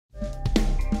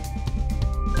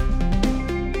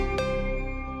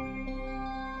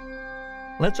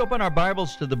Let's open our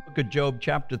Bibles to the book of Job,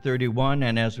 chapter 31,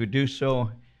 and as we do so,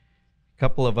 a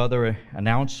couple of other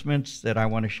announcements that I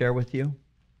want to share with you,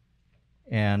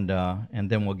 and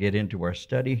then we'll get into our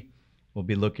study. We'll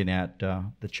be looking at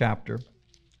the chapter.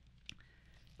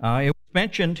 It was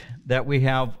mentioned that we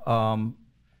have an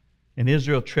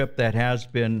Israel trip that has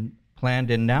been planned,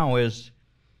 and now in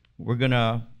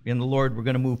the Lord, we're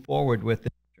going to move forward with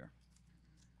it.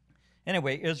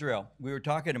 Anyway, Israel, we were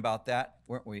talking about that,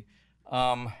 weren't we?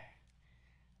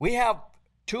 We have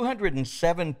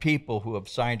 207 people who have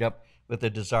signed up with a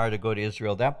desire to go to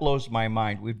Israel. That blows my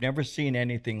mind. We've never seen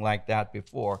anything like that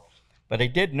before. But I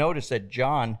did notice that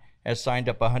John has signed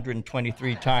up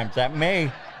 123 times. That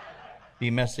may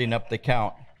be messing up the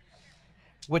count,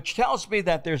 which tells me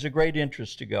that there's a great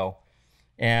interest to go.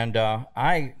 And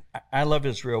I love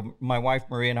Israel. My wife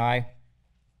Marie and I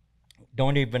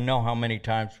don't even know how many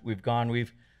times we've gone.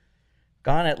 We've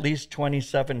gone at least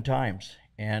 27 times,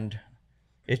 and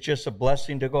it's just a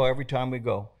blessing to go every time we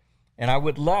go. And I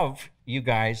would love you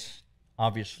guys,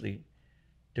 obviously,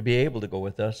 to be able to go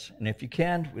with us, and if you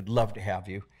can, we'd love to have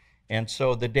you. And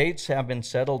so the dates have been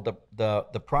settled.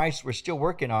 The price, we're still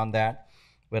working on that,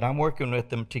 but I'm working with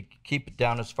them to keep it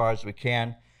down as far as we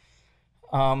can.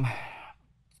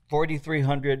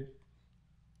 4,300,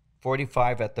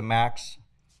 45 at the max,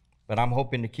 but I'm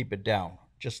hoping to keep it down.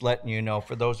 Just letting you know,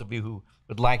 for those of you who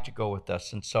would like to go with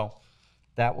us. And so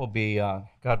that will be,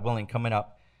 God willing, coming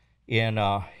up in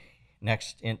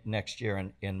next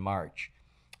year in March.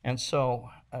 And so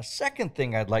a second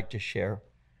thing I'd like to share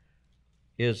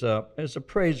is a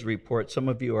praise report some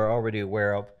of you are already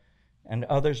aware of, and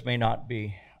others may not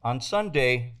be. On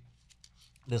Sunday,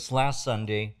 this last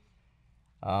Sunday,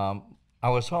 I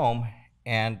was home,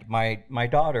 and my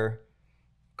daughter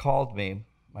called me,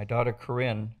 my daughter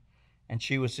Corinne, and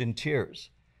she was in tears.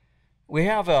 We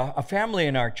have a family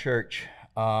in our church.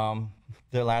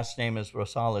 Their last name is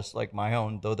Rosales, like my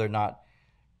own, though they're not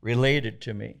related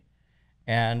to me.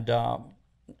 And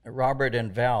Robert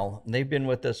and Val, they've been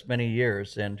with us many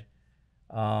years, and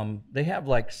they have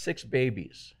like 6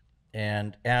 babies.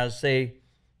 And as the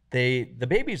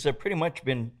babies have pretty much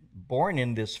been born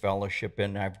in this fellowship,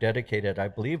 and I've dedicated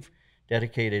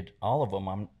all of them.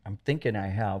 I'm thinking I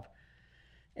have.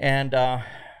 And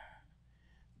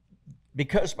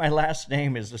because my last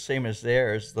name is the same as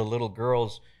theirs, the little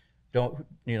girls don't,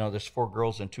 there's 4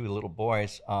 girls and 2 little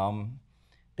boys.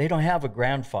 They don't have a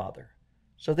grandfather.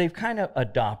 So they've kind of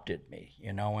adopted me,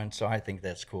 and so I think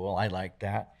that's cool. I like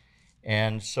that.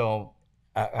 And so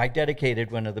I dedicated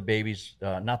one of the babies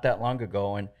not that long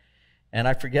ago, and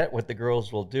I forget what the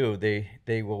girls will do.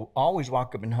 They will always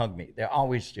walk up and hug me. They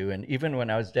always do. And even when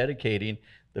I was dedicating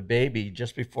the baby,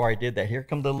 just before I did that, here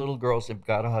come the little girls that have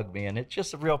got to hug me. And it's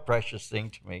just a real precious thing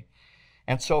to me.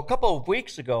 And so a couple of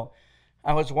weeks ago,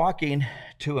 I was walking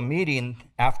to a meeting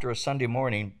after a Sunday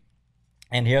morning,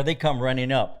 and here they come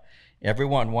running up,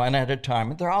 everyone one at a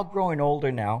time. And they're all growing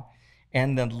older now.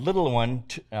 And the little one,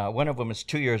 one of them is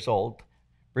 2 years old,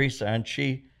 Brisa, and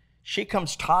she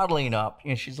comes toddling up.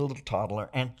 She's a little toddler.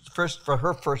 And for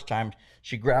her first time,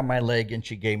 she grabbed my leg and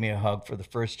she gave me a hug for the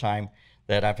first time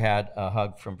that I've had a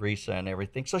hug from Brisa and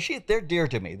everything. So they're dear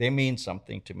to me. They mean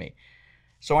something to me.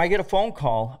 So I get a phone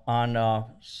call on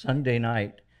Sunday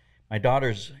night. My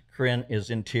daughter's, Corinne, is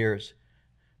in tears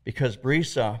because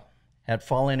Brisa had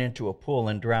fallen into a pool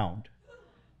and drowned.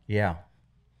 Yeah,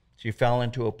 she fell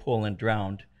into a pool and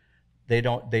drowned. They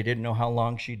didn't know how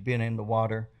long she'd been in the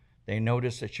water. They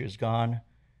noticed that she was gone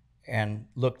and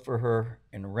looked for her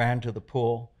and ran to the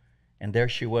pool. And there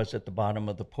she was at the bottom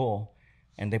of the pool.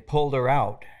 And they pulled her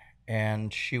out,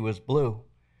 and she was blue.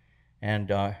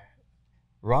 And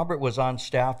Robert was on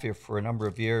staff here for a number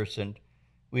of years, and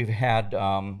we've had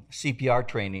CPR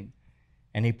training.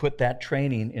 And he put that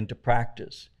training into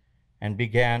practice and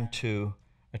began to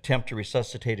attempt to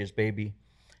resuscitate his baby.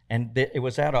 And it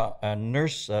was at a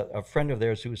nurse, a friend of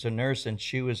theirs who was a nurse, and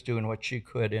she was doing what she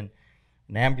could. And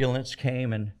an ambulance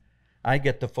came, and I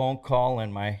get the phone call,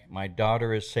 and my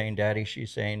daughter is saying, Daddy,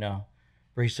 she's saying,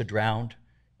 Brisa drowned.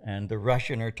 And they're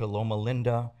rushing her to Loma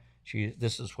Linda.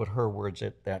 This is what her words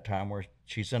at that time were.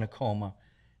 She's in a coma.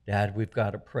 Dad, we've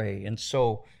got to pray. And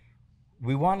so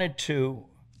we wanted to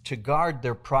guard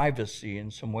their privacy in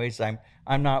some ways. I'm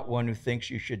not one who thinks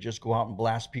you should just go out and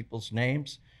blast people's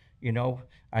names.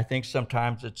 I think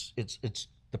sometimes it's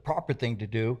the proper thing to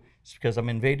do. It's because I'm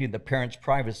invading the parents'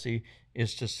 privacy,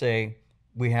 is to say,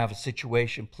 we have a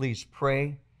situation, please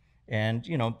pray, and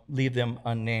leave them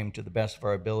unnamed to the best of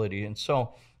our ability. And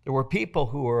so there were people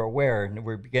who were aware, and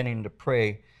were beginning to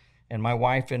pray. And my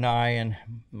wife and I, and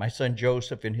my son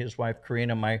Joseph and his wife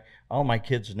Karina, all my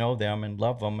kids know them and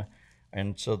love them.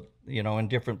 And so, in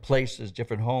different places,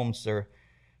 different homes, they're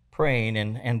praying,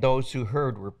 and those who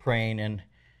heard were praying.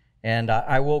 And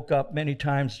I woke up many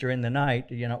times during the night,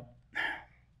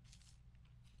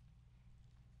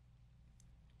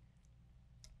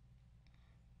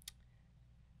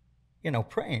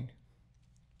 praying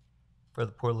for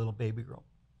the poor little baby girl.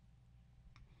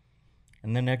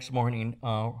 And the next morning,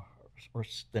 or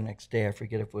the next day, I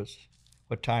forget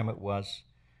what time it was,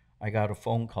 I got a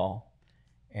phone call,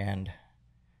 and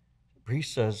Bree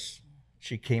says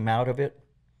she came out of it.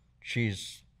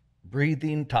 She's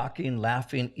breathing, talking,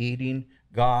 laughing, eating.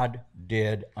 God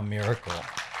did a miracle.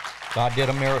 God did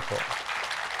a miracle.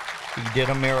 He did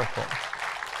a miracle.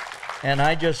 And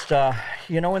I just,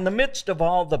 in the midst of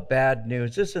all the bad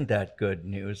news, isn't that good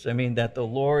news? I mean, that the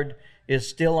Lord is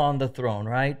still on the throne,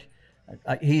 right?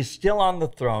 He's still on the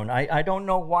throne. I don't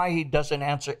know why he doesn't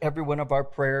answer every one of our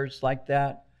prayers like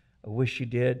that. I wish he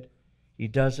did. He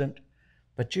doesn't.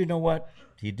 But you know what?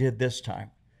 He did this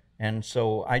time. And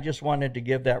so I just wanted to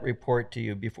give that report to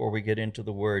you before we get into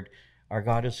the word. Our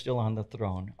God is still on the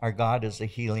throne. Our God is a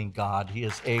healing God. He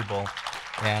is able.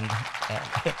 And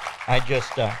I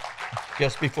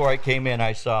just before I came in,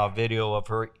 I saw a video of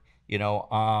her,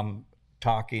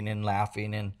 talking and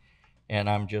laughing, and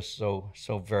I'm just so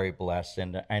very blessed.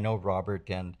 And I know Robert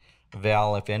and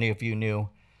Val, if any of you knew,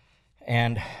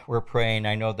 and we're praying,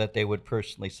 I know that they would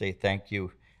personally say thank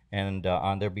you. And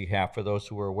on their behalf, for those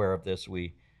who are aware of this,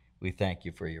 we thank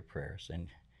you for your prayers,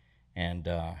 and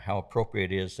how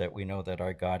appropriate it is that we know that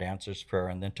our God answers prayer.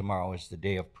 And then tomorrow is the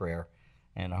day of prayer,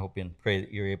 and I hope and pray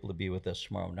that you're able to be with us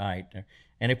tomorrow night.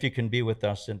 And if you can be with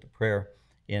us in the prayer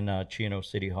in Chino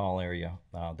City Hall area,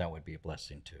 that would be a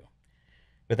blessing too.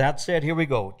 With that said, here we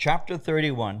go. Chapter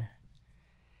 31.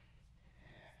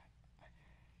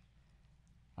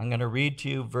 I'm going to read to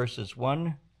you verses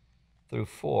 1 through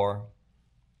 4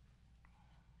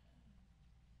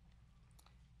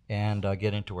 and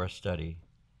get into our study.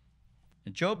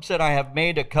 Job said, I have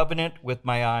made a covenant with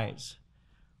my eyes.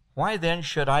 Why then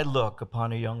should I look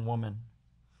upon a young woman?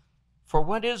 For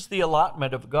what is the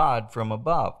allotment of God from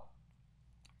above,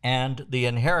 and the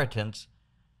inheritance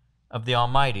of the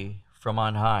Almighty from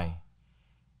on high?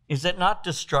 Is it not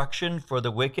destruction for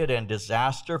the wicked and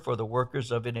disaster for the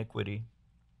workers of iniquity?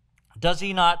 Does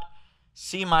he not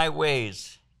see my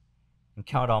ways and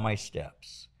count all my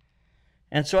steps?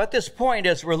 And so at this point,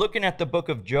 as we're looking at the book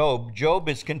of Job, Job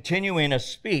is continuing a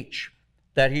speech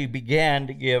that he began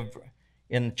to give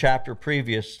in the chapter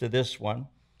previous to this one.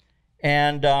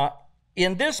 And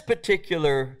in this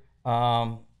particular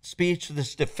speech,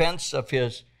 this defense of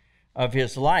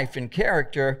his life and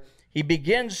character, he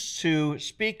begins to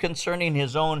speak concerning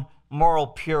his own moral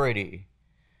purity.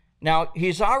 Now,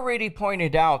 he's already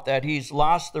pointed out that he's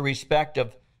lost the respect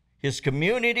of his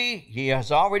community. He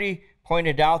has already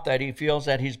pointed out that he feels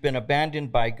that he's been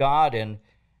abandoned by God and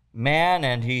man,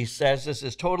 and he says this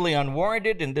is totally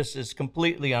unwarranted and this is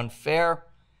completely unfair.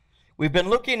 We've been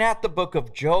looking at the book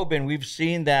of Job, and we've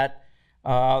seen that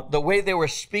the way they were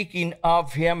speaking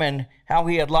of him and how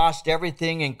he had lost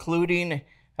everything, including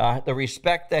the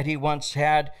respect that he once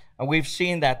had. And we've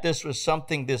seen that this was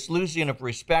something, this losing of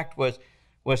respect was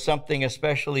something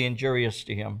especially injurious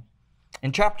to him.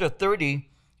 In chapter 30,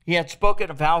 he had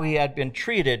spoken of how he had been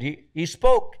treated. He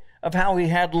spoke of how he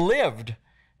had lived.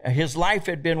 His life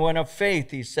had been one of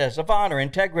faith, he says, of honor,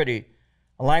 integrity,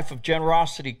 a life of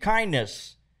generosity,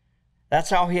 kindness. That's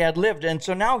how he had lived. And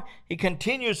so now he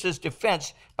continues his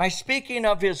defense by speaking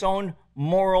of his own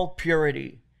moral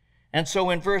purity. And so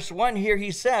in verse 1 here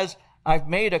he says, I've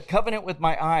made a covenant with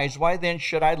my eyes. Why then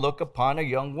should I look upon a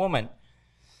young woman?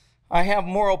 I have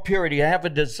moral purity. I have a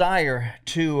desire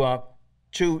to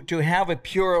have a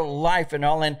pure life and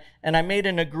all. And I made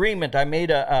an agreement. I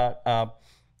made a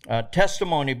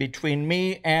testimony between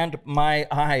me and my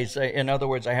eyes. In other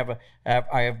words, I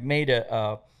have made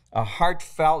a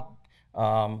heartfelt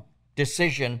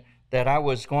decision that I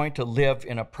was going to live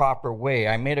in a proper way.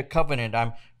 I made a covenant.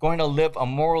 I'm going to live a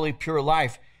morally pure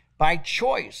life by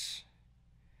choice.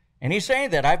 And he's saying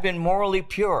that I've been morally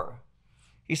pure.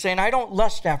 He's saying I don't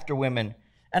lust after women,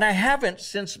 and I haven't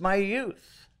since my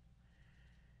youth.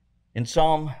 In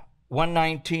Psalm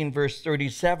 119, verse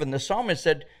 37, the psalmist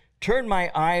said, turn my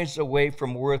eyes away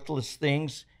from worthless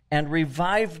things and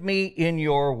revive me in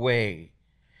your way.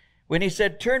 When he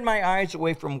said, turn my eyes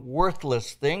away from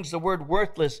worthless things, the word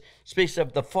worthless speaks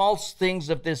of the false things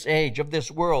of this age, of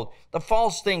this world, the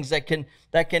false things that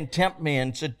can tempt me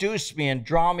and seduce me and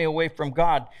draw me away from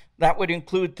God. That would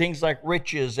include things like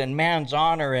riches and man's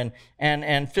honor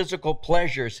and physical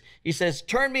pleasures. He says,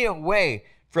 turn me away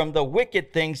from the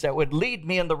wicked things that would lead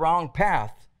me in the wrong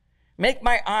path. Make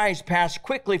my eyes pass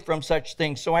quickly from such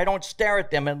things so I don't stare at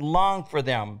them and long for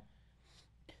them.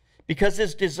 Because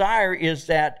his desire is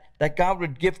that God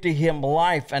would give to him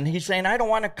life. And he's saying, I don't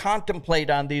want to contemplate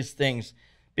on these things.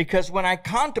 Because when I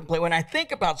contemplate, when I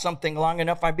think about something long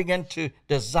enough, I begin to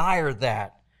desire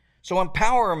that. So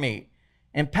empower me.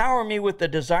 Empower me with the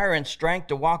desire and strength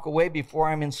to walk away before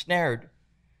I'm ensnared.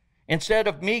 Instead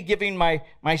of me giving my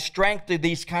strength to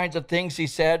these kinds of things, he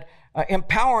said,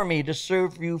 empower me to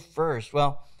serve you first.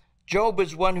 Well, Job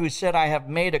is one who said, I have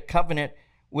made a covenant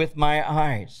with my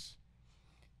eyes.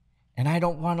 And I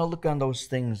don't want to look on those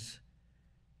things.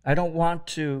 I don't want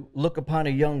to look upon a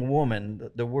young woman.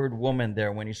 The word woman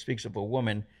there, when he speaks of a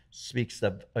woman, speaks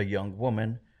of a young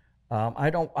woman. I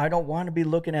don't want to be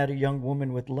looking at a young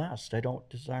woman with lust. I don't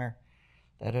desire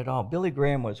that at all. Billy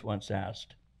Graham was once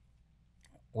asked,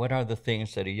 what are the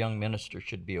things that a young minister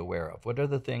should be aware of? What are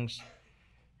the things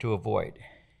to avoid?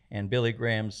 And Billy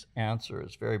Graham's answer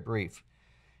is very brief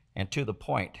and to the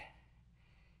point.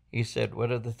 He said,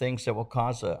 what are the things that will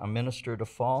cause a minister to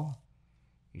fall?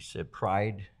 He said,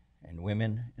 pride and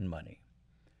women and money.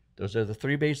 Those are the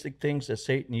three basic things that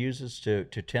Satan uses to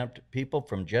tempt people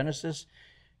from Genesis.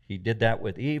 He did that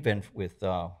with Eve and with,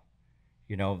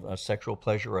 sexual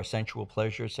pleasure or sensual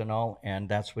pleasures and all. And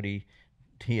that's what he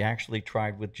actually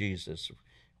tried with Jesus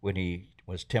when he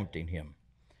was tempting him.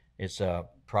 It's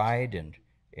pride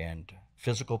and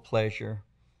physical pleasure.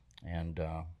 And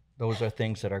those are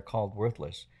things that are called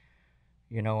worthless.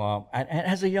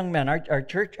 As a young man, our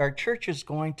church is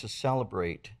going to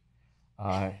celebrate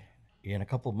in a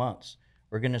couple of months.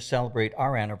 We're going to celebrate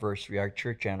our anniversary, our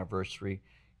church anniversary,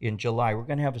 in July. We're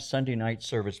going to have a Sunday night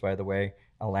service, by the way.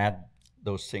 I'll add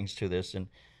those things to this.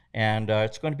 And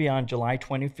it's going to be on July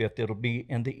 25th. It'll be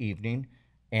in the evening.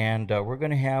 And we're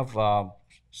going to have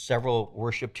several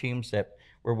worship teams that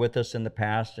were with us in the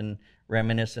past and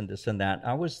reminisce and this and that.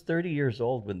 I was 30 years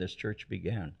old when this church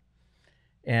began.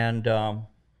 And I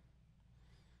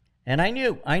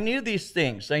knew these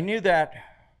things. I knew that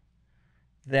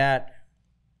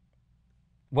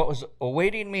what was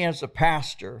awaiting me as a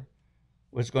pastor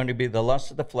was going to be the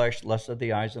lust of the flesh, lust of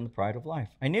the eyes, and the pride of life.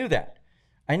 I knew that.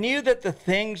 I knew that the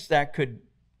things that could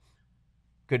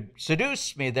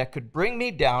seduce me, that could bring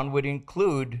me down, would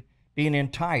include being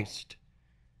enticed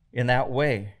in that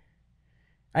way.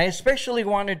 I especially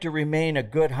wanted to remain a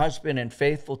good husband and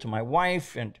faithful to my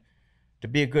wife and to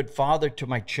be a good father to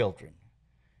my children.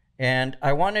 And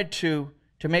I wanted to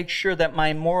make sure that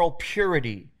my moral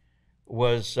purity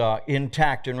was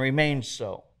intact and remained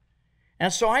so.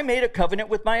 And so I made a covenant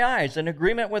with my eyes, an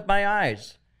agreement with my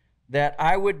eyes, that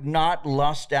I would not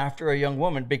lust after a young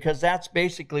woman, because that's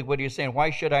basically what he's saying. Why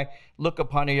should I look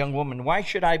upon a young woman? Why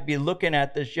should I be looking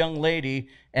at this young lady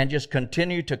and just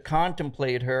continue to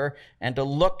contemplate her and to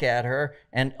look at her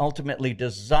and ultimately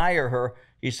desire her?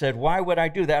 He said, why would I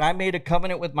do that? I made a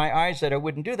covenant with my eyes that I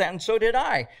wouldn't do that, and so did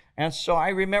I. And so I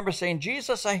remember saying,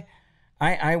 Jesus, I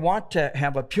want to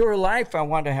have a pure life. I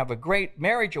want to have a great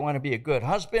marriage. I want to be a good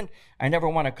husband. I never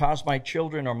want to cause my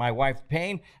children or my wife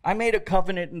pain. I made a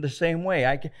covenant in the same way.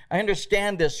 I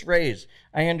understand this phrase.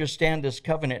 I understand this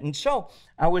covenant. And so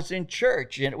I was in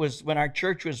church, and it was when our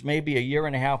church was maybe a year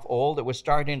and a half old. It was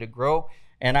starting to grow,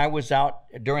 and I was out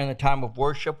during the time of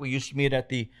worship. We used to meet at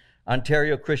the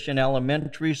Ontario Christian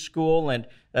Elementary School, and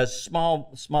a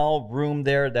small room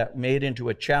there that made into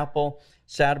a chapel.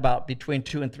 Sat about between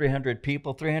 200 and 300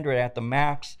 people, 300 at the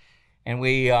max. And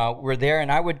we were there, and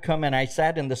I would come and I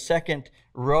sat in the second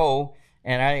row,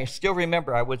 and I still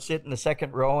remember I would sit in the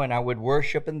second row and I would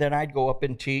worship, and then I'd go up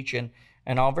and teach and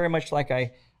all, very much like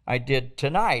I did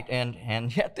tonight.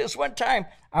 And yet this one time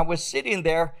I was sitting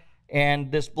there,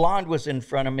 and this blonde was in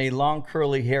front of me, long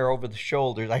curly hair over the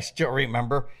shoulders. I still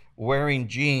remember wearing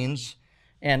jeans.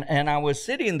 And I was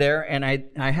sitting there, and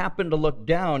I happened to look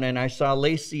down, and I saw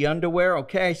lacy underwear.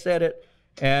 Okay, I said it.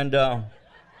 And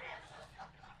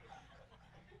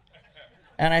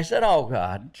I said, oh,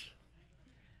 God.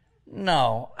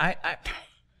 No, I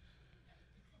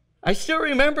still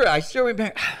remember. I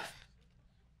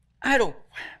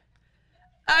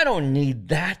don't need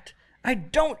that. I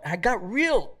got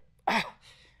real. I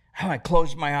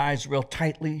closed my eyes real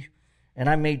tightly, and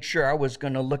I made sure I was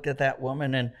going to look at that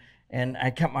woman, and I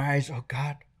kept my eyes, oh,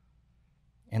 God.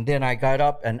 And then I got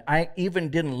up, and I even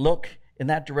didn't look in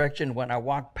that direction when I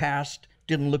walked past,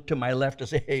 didn't look to my left to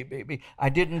say, hey, baby. I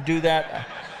didn't do that.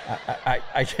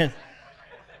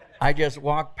 I just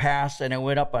walked past, and I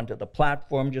went up onto the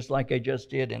platform just like I just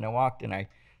did, and I walked, and I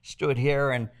stood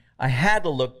here, and I had to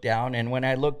look down, and when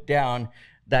I looked down,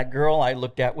 that girl I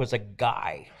looked at was a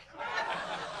guy.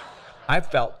 I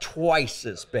felt twice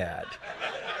as bad.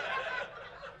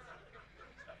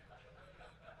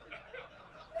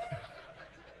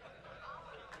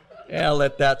 Yeah,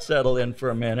 let that settle in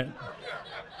for a minute.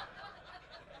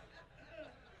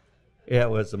 Yeah, it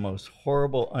was the most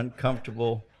horrible,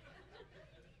 uncomfortable.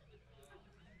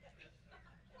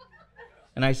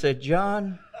 And I said,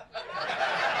 John,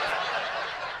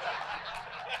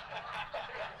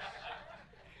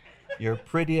 you're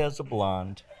pretty as a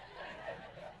blonde.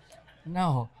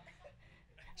 No.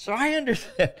 So I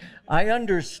understand. I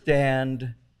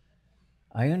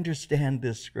understand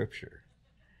this scripture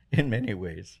in many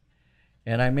ways.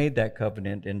 And I made that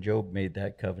covenant, and Job made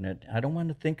that covenant. I don't want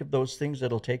to think of those things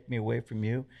that'll take me away from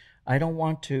you. I don't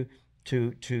want to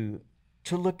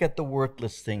look at the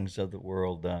worthless things of the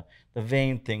world, the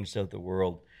vain things of the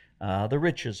world, the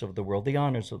riches of the world, the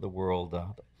honors of the world, the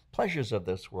pleasures of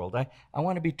this world. I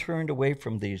want to be turned away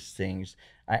from these things.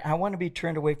 I want to be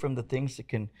turned away from the things that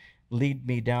can lead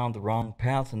me down the wrong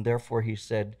path. And therefore, he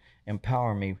said,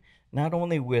 empower me, not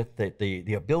only with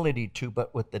the ability to,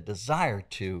 but with the desire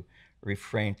to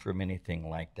refrain from anything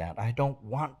like that. I don't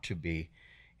want to be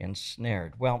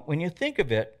ensnared. Well, when you think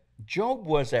of it, Job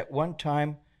was at one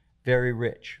time very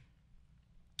rich.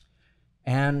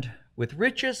 And with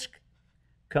riches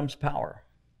comes power.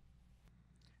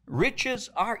 Riches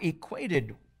are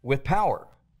equated with power.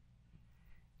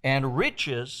 And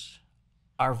riches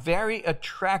are very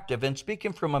attractive. And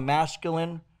speaking from a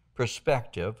masculine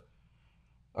perspective,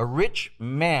 a rich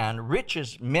man,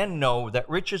 men know that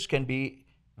riches can be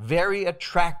very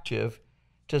attractive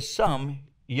to some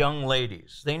young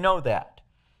ladies. They know that.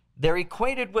 They're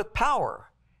equated with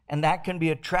power, and that can be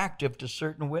attractive to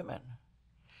certain women.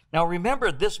 Now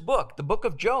remember this book, the book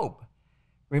of Job.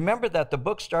 Remember that the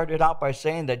book started out by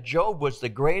saying that Job was the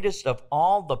greatest of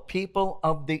all the people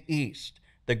of the East.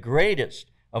 The greatest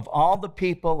of all the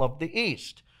people of the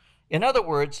East. In other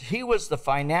words, he was the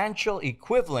financial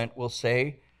equivalent, we'll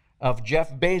say, of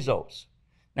Jeff Bezos.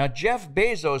 Now, Jeff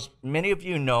Bezos, many of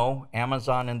you know,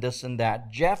 Amazon and this and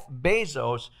that, Jeff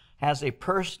Bezos has a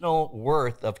personal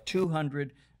worth of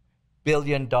 $200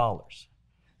 billion.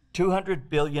 $200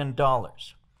 billion.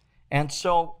 And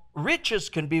so riches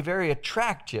can be very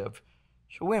attractive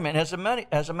to women. As a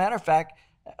matter of fact,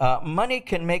 money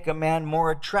can make a man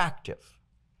more attractive.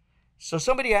 So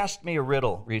somebody asked me a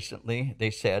riddle recently.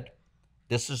 They said,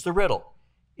 this is the riddle.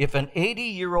 If an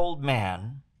 80-year-old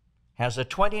man has a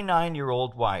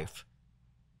 29-year-old wife,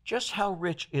 just how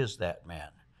rich is that man?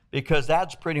 Because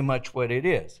that's pretty much what it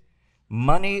is.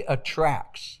 Money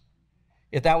attracts.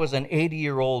 If that was an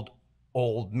 80-year-old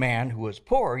man who was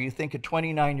poor, you think a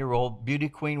 29-year-old beauty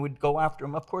queen would go after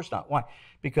him? Of course not. Why?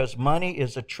 Because money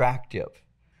is attractive.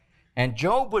 And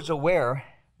Job was aware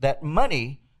that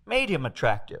money made him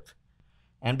attractive.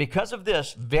 And because of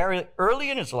this, very early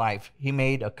in his life, he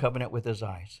made a covenant with his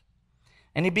eyes.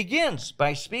 And he begins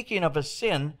by speaking of a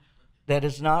sin that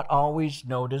is not always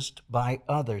noticed by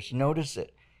others. Notice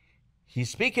it. He's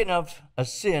speaking of a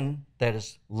sin that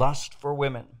is lust for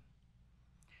women.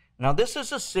 Now, this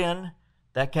is a sin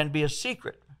that can be a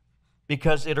secret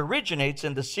because it originates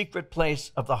in the secret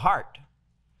place of the heart.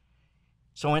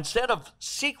 So instead of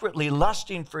secretly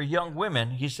lusting for young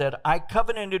women, he said, I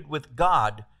covenanted with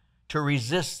God to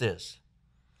resist this.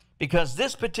 Because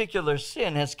this particular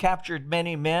sin has captured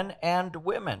many men and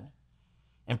women.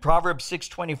 In Proverbs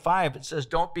 6:25, it says,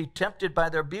 don't be tempted by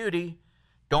their beauty.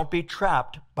 Don't be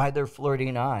trapped by their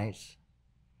flirting eyes.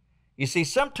 You see,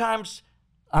 sometimes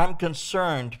I'm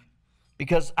concerned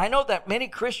because I know that many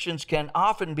Christians can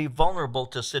often be vulnerable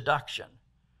to seduction.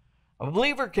 A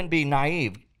believer can be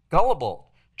naive, gullible,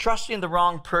 trusting the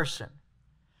wrong person.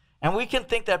 And we can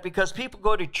think that because people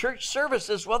go to church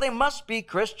services, well, they must be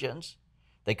Christians.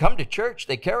 They come to church,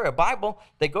 they carry a Bible,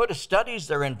 they go to studies,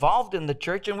 they're involved in the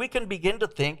church, and we can begin to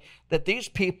think that these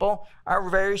people are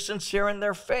very sincere in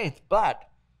their faith. But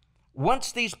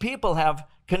once these people have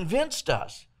convinced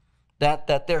us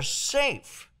that they're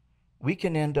safe, we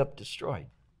can end up destroyed.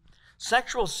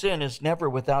 Sexual sin is never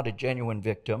without a genuine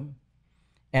victim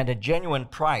and a genuine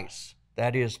price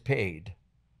that is paid.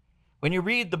 When you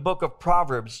read the book of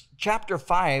Proverbs, chapter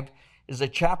 5 is a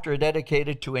chapter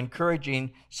dedicated to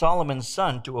encouraging Solomon's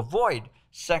son to avoid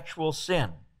sexual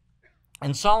sin.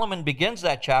 And Solomon begins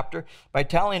that chapter by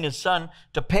telling his son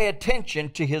to pay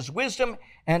attention to his wisdom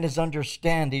and his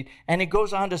understanding. And he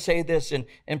goes on to say this in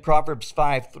Proverbs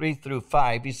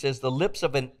 5:3-5. He says, the lips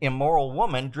of an immoral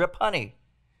woman drip honey.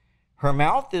 Her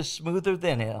mouth is smoother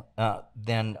smoother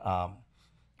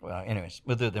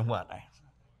than what?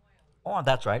 Oh,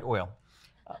 that's right, oil.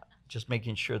 Just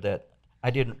making sure that I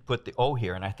didn't put the O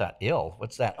here, and I thought, ill,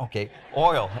 what's that? Okay,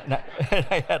 oil. And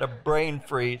I had a brain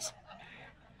freeze.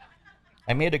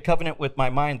 I made a covenant with my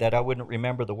mind that I wouldn't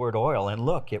remember the word oil, and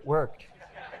look, it worked.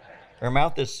 Her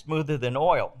mouth is smoother than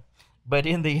oil. But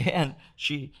in the end,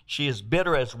 she is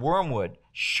bitter as wormwood,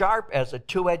 sharp as a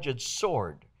two-edged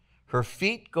sword. Her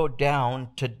feet go down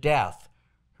to death.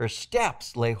 Her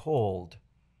steps lay hold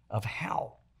of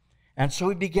hell. And so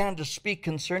he began to speak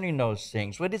concerning those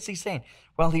things. What is he saying?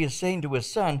 Well, he is saying to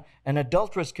his son, an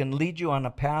adulteress can lead you on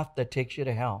a path that takes you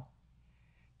to hell,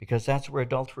 because that's where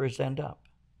adulterers end up.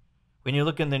 When you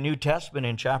look in the New Testament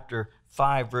in chapter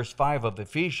 5, verse 5 of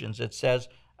Ephesians, it says,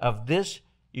 of this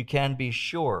you can be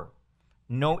sure.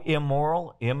 No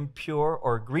immoral, impure,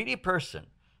 or greedy person,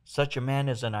 such a man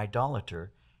as an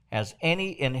idolater, has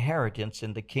any inheritance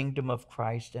in the kingdom of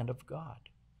Christ and of God.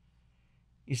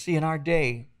 You see, in our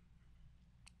day,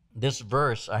 this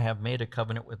verse, I have made a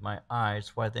covenant with my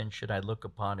eyes, why then should I look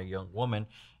upon a young woman?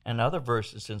 And other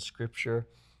verses in Scripture,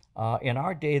 in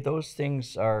our day, those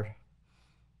things are,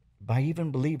 by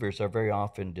even believers, are very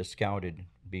often discounted,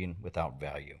 being without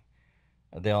value.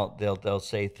 They'll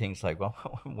say things like, well,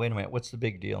 wait a minute, what's the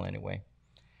big deal anyway?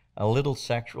 A little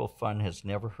sexual fun has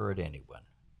never hurt anyone.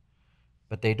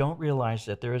 But they don't realize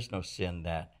that there is no sin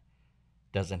that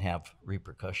doesn't have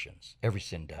repercussions. Every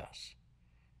sin does.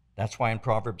 That's why in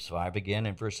Proverbs 5, again,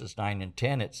 in verses 9 and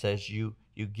 10, it says you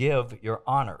give your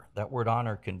honor. That word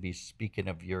honor can be speaking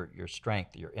of your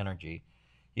strength, your energy.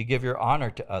 You give your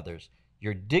honor to others,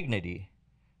 your dignity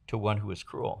to one who is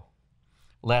cruel,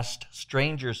 lest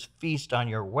strangers feast on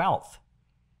your wealth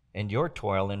and your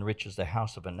toil enriches the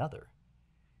house of another.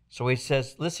 So he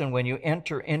says, listen, when you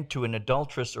enter into an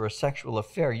adulterous or a sexual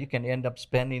affair, you can end up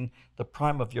spending the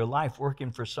prime of your life working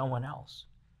for someone else.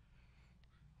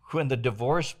 When the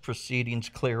divorce proceedings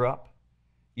clear up,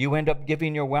 you end up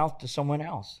giving your wealth to someone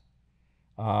else.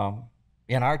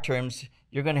 In our terms,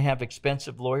 you're going to have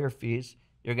expensive lawyer fees.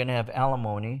 You're going to have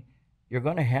alimony. You're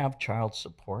going to have child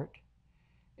support.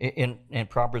 In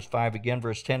Proverbs 5, again,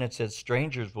 verse 10, it says,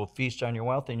 strangers will feast on your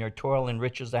wealth and your toil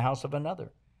enriches the house of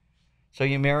another. So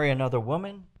you marry another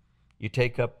woman, you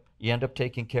end up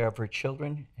taking care of her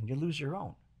children, and you lose your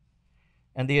own.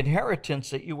 And the inheritance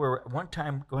that you were at one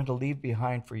time going to leave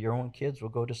behind for your own kids will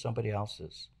go to somebody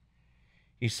else's.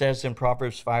 He says in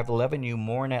Proverbs 5:11, you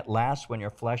mourn at last when your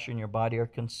flesh and your body are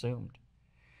consumed.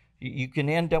 You can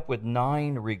end up with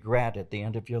gnawing regret at the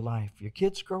end of your life. Your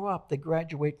kids grow up, they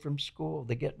graduate from school,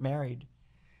 they get married,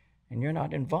 and you're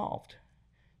not involved.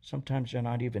 Sometimes you're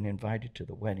not even invited to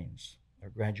the weddings or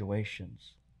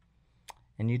graduations.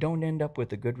 And you don't end up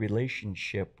with a good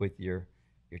relationship with your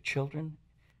children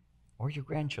or your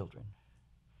grandchildren.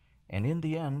 And in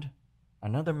the end,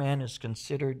 another man is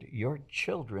considered your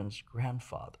children's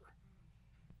grandfather.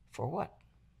 For what?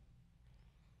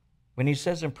 When he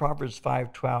says in Proverbs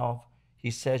 5:12,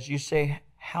 he says, you say,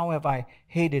 how have I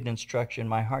hated instruction,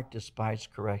 my heart despised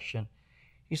correction.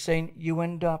 He's saying you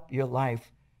end up your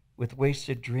life with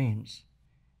wasted dreams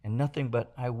and nothing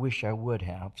but I wish I would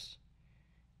have.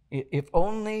 If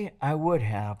only I would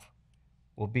have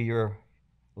will be your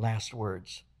last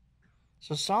words.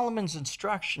 So Solomon's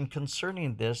instruction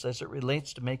concerning this as it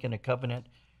relates to making a covenant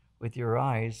with your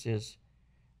eyes is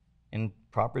in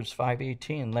Proverbs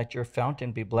 5:18, let your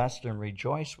fountain be blessed and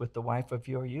rejoice with the wife of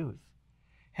your youth.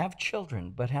 Have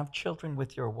children, but have children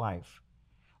with your wife.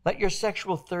 Let your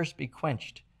sexual thirst be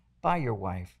quenched by your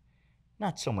wife,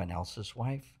 not someone else's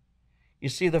wife. You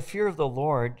see, the fear of the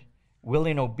Lord,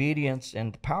 willing obedience,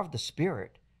 and the power of the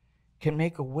Spirit can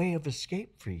make a way of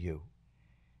escape for you.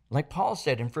 Like Paul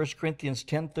said in 1 Corinthians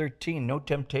 10:13, no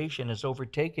temptation has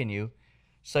overtaken you,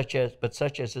 such as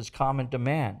is common to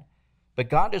man. But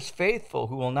God is faithful,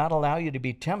 who will not allow you to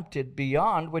be tempted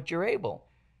beyond what you're able.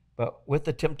 But with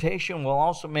the temptation will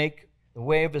also make the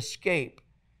way of escape,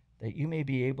 that you may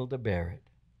be able to bear it.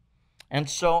 And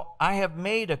so I have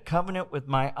made a covenant with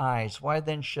my eyes. Why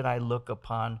then should I look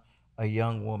upon a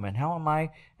young woman? How am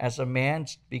I, as a man,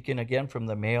 speaking again from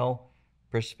the male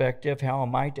perspective, how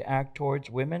am I to act towards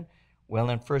women? Well,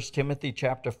 in 1 Timothy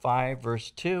chapter 5,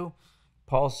 verse 2,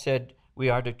 Paul said we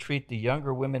are to treat the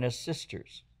younger women as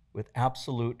sisters with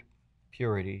absolute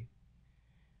purity.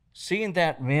 Seeing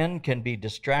that men can be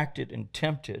distracted and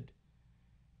tempted,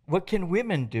 what can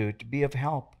women do to be of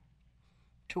help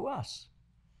to us?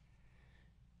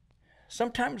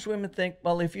 Sometimes women think,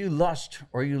 well, if you lust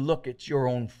or you look, it's your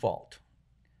own fault.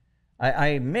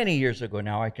 I many years ago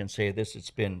now, I can say this,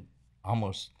 it's been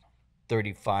almost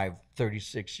 35,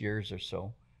 36 years or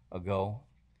so ago.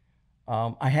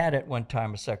 I had at one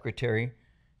time a secretary,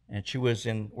 and she was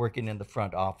working in the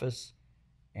front office,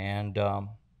 and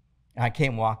I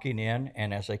came walking in,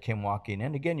 and as I came walking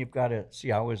in, again, you've got to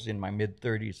see, I was in my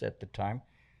mid-30s at the time,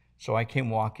 so I came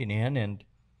walking in,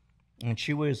 and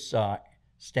she was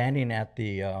standing at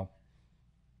the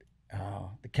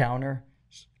counter,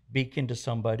 speaking to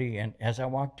somebody, and as I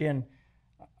walked in,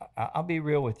 I'll be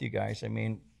real with you guys. I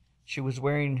mean, she was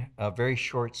wearing a very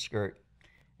short skirt,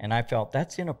 and I felt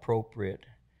that's inappropriate.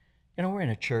 We're in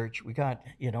a church. We got,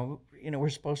 we're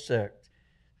supposed to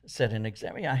set an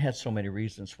example. I had so many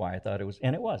reasons why I thought it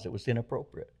was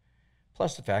inappropriate.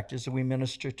 Plus, the fact is that we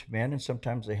minister to men, and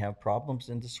sometimes they have problems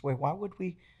in this way. Why would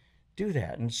we do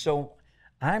that? And so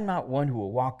I'm not one who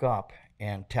will walk up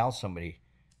and tell somebody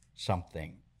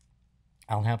something.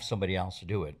 I'll have somebody else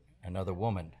do it, another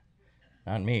woman,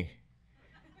 not me.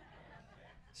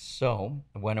 So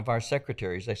one of our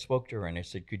secretaries, I spoke to her and I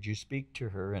said, could you speak to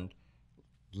her and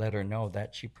let her know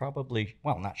that she probably,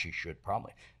 well, not she should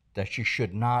probably, that she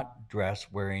should not dress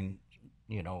wearing,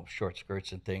 short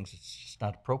skirts and things. It's just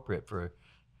not appropriate for a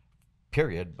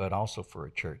period, but also for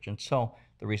a church. And so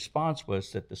the response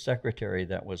was that the secretary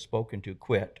that was spoken to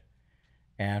quit.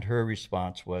 And her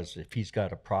response was, if he's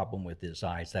got a problem with his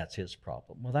eyes, that's his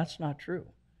problem. Well, that's not true.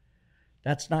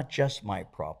 That's not just my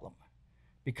problem.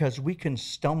 Because we can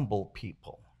stumble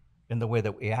people in the way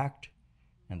that we act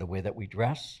and the way that we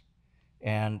dress.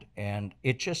 And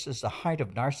it just is the height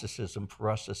of narcissism for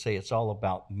us to say it's all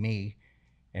about me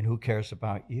and who cares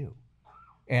about you.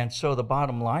 And so the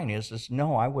bottom line is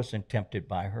no, I wasn't tempted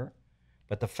by her.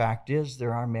 But the fact is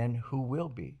there are men who will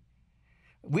be.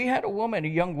 We had a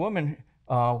young woman,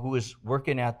 who was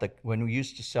working when we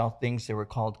used to sell things, they were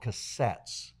called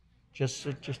cassettes. Just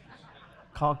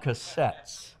called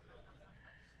cassettes.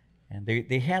 And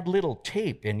they had little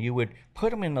tape, and you would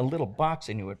put them in a little box,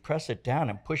 and you would press it down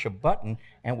and push a button,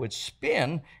 and it would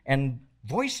spin, and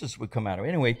voices would come out of it.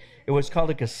 Anyway, it was called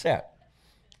a cassette.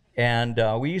 And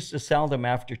we used to sell them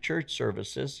after church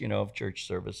services, church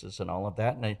services and all of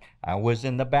that. And I was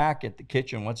in the back at the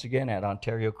kitchen, once again, at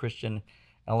Ontario Christian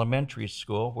Elementary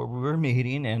School, where we were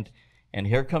meeting, and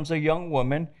here comes a young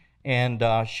woman, and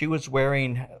she was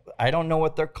wearing, I don't know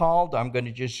what they're called. I'm going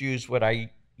to just use what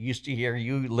I used to hear.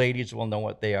 You ladies will know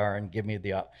what they are and give me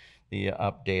the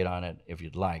update on it if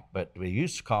you'd like. But we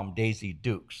used to call them Daisy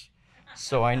Dukes.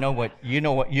 So I know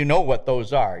what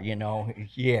those are.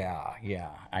 Yeah.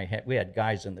 We had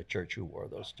guys in the church who wore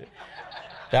those too.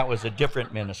 That was a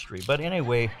different ministry. But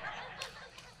anyway,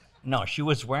 no, she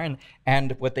was wearing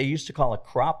and what they used to call a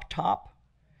crop top,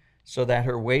 so that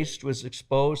her waist was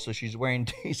exposed. So she's wearing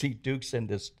Daisy Dukes and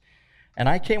this. And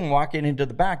I came walking into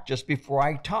the back just before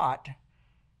I taught.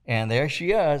 And there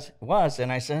she was,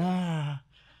 and I said,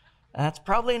 that's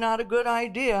probably not a good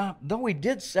idea. Though we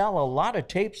did sell a lot of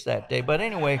tapes that day, but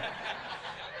anyway.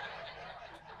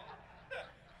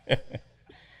 No,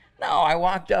 I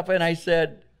walked up and I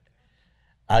said,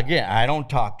 again, I don't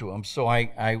talk to him, so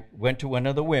I went to one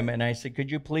of the women, and I said,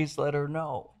 could you please let her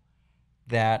know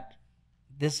that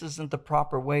this isn't the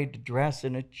proper way to dress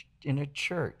in a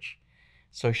church?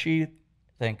 So she,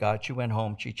 thank God, she went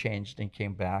home, she changed and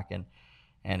came back, and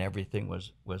everything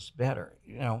was better.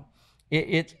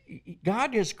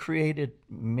 God has created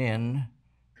men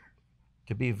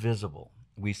to be visible.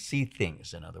 We see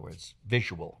things, in other words,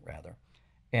 visual rather.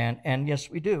 And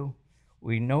yes, we do.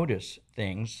 We notice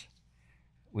things.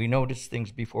 We notice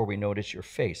things before we notice your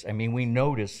face. I mean, we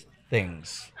notice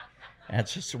things.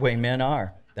 That's just the way men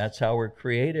are. That's how we're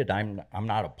created. I'm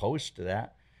not opposed to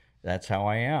that. That's how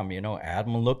I am.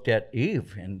 Adam looked at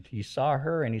Eve and he saw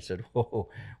her and he said, "Whoa,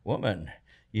 woman."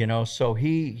 So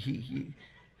he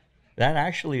that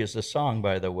actually is a song,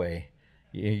 by the way.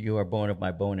 You are bone of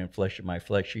my bone and flesh of my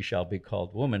flesh. She shall be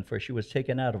called woman, for she was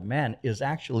taken out of man, is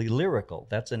actually lyrical.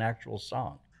 That's an actual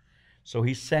song. So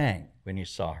he sang when he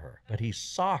saw her, but he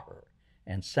saw her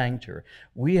and sang to her.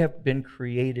 We have been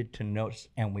created to notice,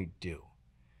 and we do.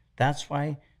 That's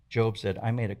why Job said,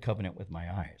 I made a covenant with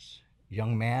my eyes.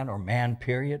 Young man or man,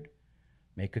 period,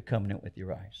 make a covenant with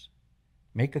your eyes.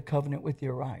 Make a covenant with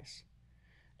your eyes.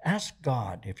 Ask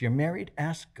God. If you're married,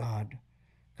 ask God,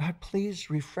 God, please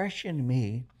refresh in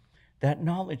me that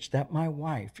knowledge that my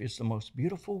wife is the most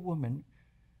beautiful woman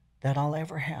that I'll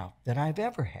ever have, that I've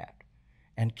ever had.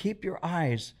 And keep your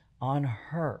eyes on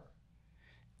her.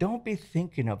 Don't be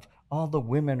thinking of all the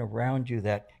women around you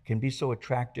that can be so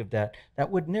attractive that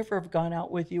would never have gone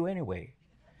out with you anyway.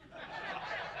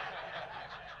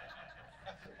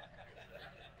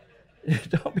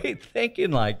 Don't be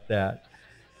thinking like that.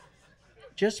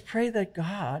 Just pray that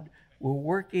God will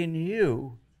work in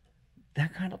you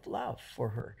that kind of love for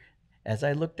her. As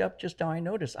I looked up just now, I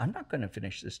noticed I'm not going to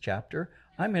finish this chapter.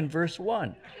 I'm in verse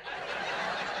 1.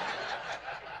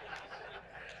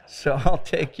 So I'll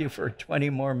take you for 20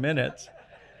 more minutes,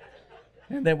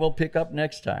 and then we'll pick up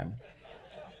next time.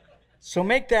 So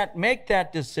make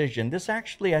that decision. This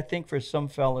actually, I think, for some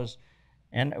fellas,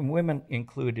 and women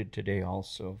included today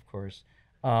also, of course,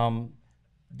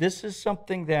 This is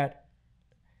something that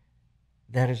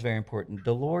is very important.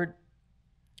 The Lord,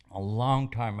 a long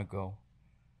time ago,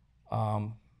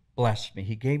 blessed me.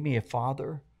 He gave me a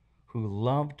father who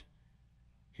loved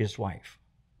his wife.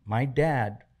 My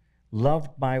dad loved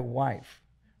my wife.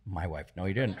 My wife, no,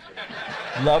 he didn't.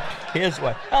 Loved his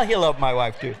wife. Well, he loved my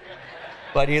wife too,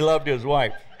 but he loved his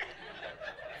wife.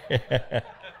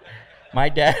 My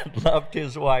dad loved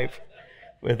his wife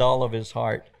with all of his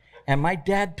heart. And my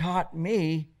dad taught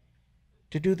me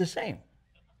to do the same.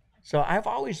 So I've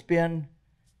always been,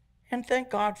 and thank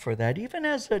God for that, even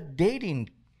as a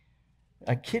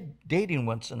kid dating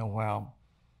once in a while,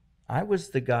 I was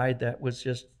the guy that was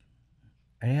just,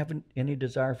 I haven't any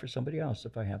desire for somebody else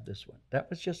if I have this one. That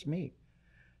was just me.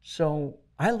 So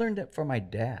I learned it from my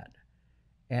dad.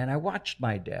 And I watched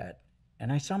my dad.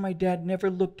 And I saw my dad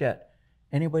never looked at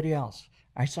anybody else.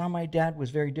 I saw my dad was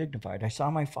very dignified. I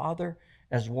saw my father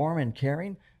as warm and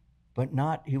caring, but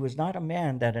he was not a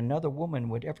man that another woman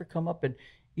would ever come up and,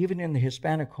 even in the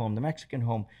Hispanic home, the Mexican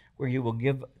home, where you will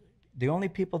give, the only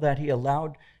people that he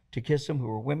allowed to kiss him who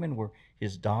were women were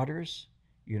his daughters,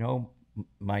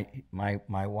 my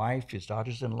wife, his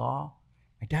daughters-in-law.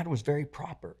 My dad was very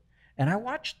proper. And I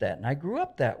watched that, and I grew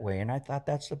up that way, and I thought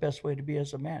that's the best way to be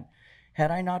as a man.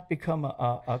 Had I not become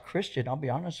a Christian, I'll be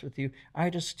honest with you,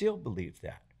 I'd have still believed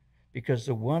that, because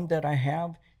the one that I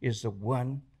have is the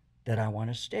one that I want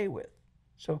to stay with.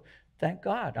 So thank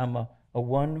God I'm a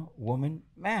one-woman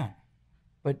man.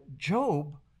 But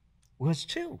Job was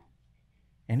too.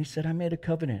 And he said, I made a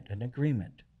covenant, an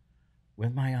agreement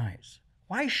with my eyes.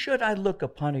 Why should I look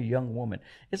upon a young woman?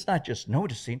 It's not just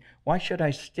noticing. Why should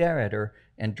I stare at her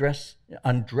and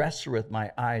undress her with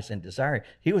my eyes and desire her?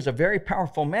 He was a very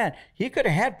powerful man. He could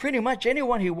have had pretty much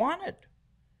anyone he wanted,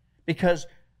 because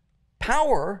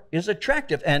power is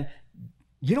attractive. And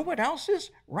you know what else is?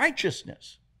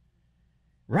 Righteousness.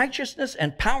 Righteousness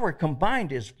and power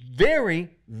combined is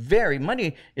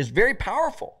money is very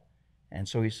powerful. And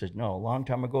so he said, no, a long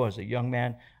time ago as a young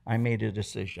man, I made a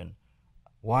decision.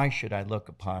 Why should I look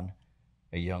upon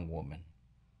a young woman?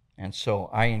 And so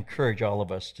I encourage all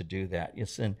of us to do that.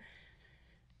 Listen,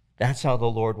 that's how the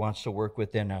Lord wants to work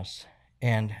within us.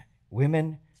 And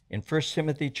women, in 1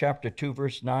 Timothy chapter 2,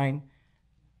 verse 9,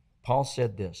 Paul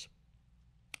said this,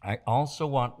 I also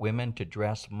want women to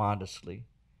dress modestly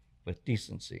with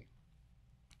decency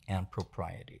and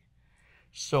propriety.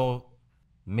 So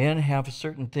men have a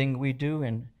certain thing we do,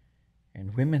 and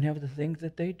women have the things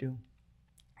that they do.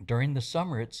 During the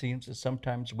summer, it seems that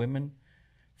sometimes women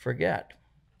forget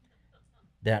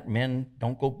that men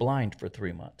don't go blind for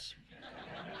 3 months.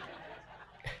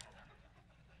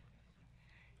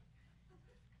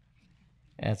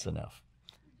 That's enough.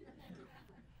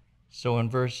 So in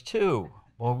verse 2,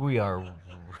 we are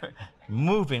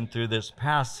moving through this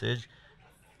passage.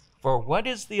 For what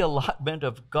is the allotment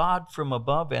of God from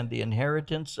above and the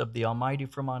inheritance of the Almighty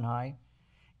from on high?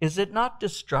 Is it not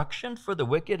destruction for the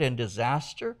wicked and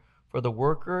disaster for the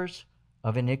workers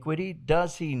of iniquity?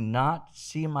 Does he not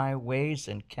see my ways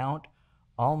and count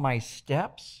all my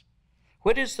steps?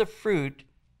 What is the fruit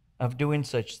of doing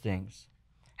such things?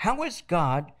 How is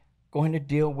God going to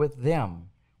deal with them?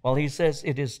 Well, he says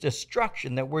it is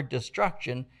destruction. That word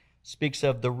destruction speaks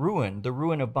of the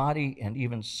ruin of body and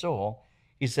even soul.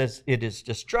 He says it is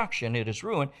destruction, it is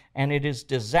ruin, and it is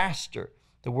disaster.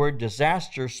 The word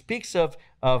disaster speaks of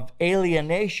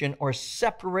alienation or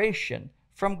separation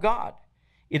from God.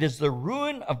 It is the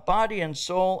ruin of body and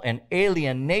soul and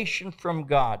alienation from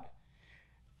God.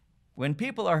 When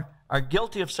people are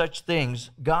guilty of such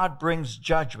things, God brings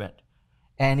judgment,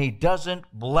 and he doesn't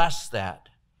bless that.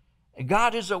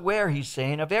 God is aware, he's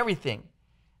saying, of everything.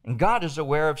 And God is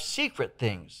aware of secret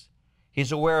things.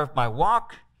 He's aware of my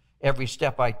walk, every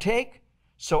step I take.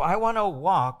 So I want to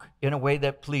walk in a way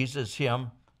that pleases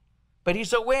him. But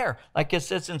he's aware, like it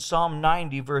says in Psalm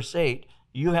 90, verse 8,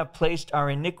 you have placed our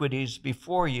iniquities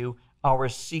before you, our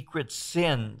secret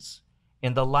sins,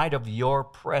 in the light of your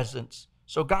presence.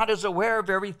 So God is aware of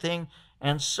everything.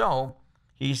 And so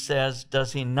he says,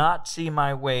 does he not see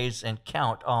my ways and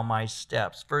count all my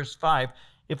steps? Verse 5,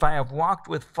 if I have walked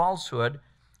with falsehood,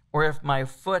 or if my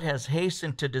foot has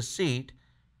hastened to deceit,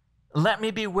 let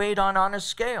me be weighed on honest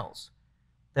scales,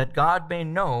 that God may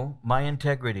know my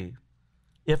integrity.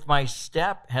 If my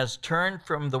step has turned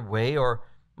from the way, or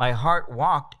my heart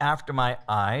walked after my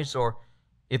eyes, or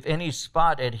if any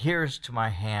spot adheres to my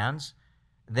hands,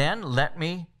 then let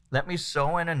me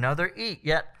sow and another eat.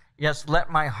 Yet, yes, let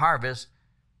my harvest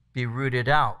be rooted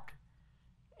out.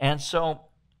 And so,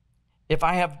 if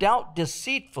I have dealt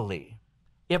deceitfully,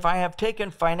 if I have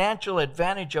taken financial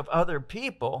advantage of other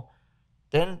people,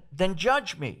 then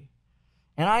judge me.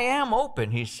 And I am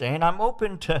open, he's saying. I'm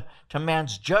open to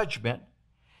man's judgment.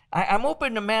 I'm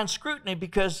open to man's scrutiny,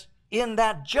 because in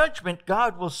that judgment,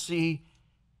 God will see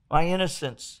my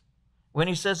innocence. When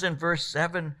he says in verse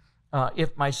 7,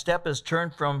 if my step is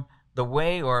turned from the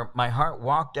way, or my heart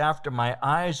walked after my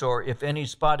eyes, or if any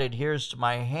spot adheres to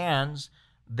my hands,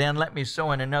 then let me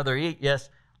sow and another eat. Yes,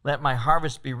 let my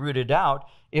harvest be rooted out.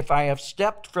 If I have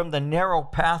stepped from the narrow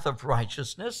path of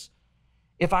righteousness,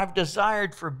 if I've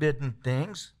desired forbidden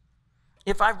things,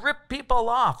 if I've ripped people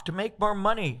off to make more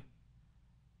money,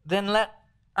 then let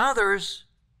others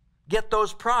get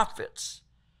those profits.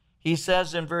 He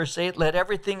says in verse 8, let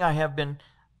everything I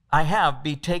have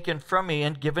be taken from me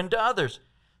and given to others.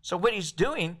 So what he's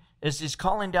doing is he's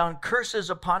calling down curses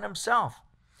upon himself.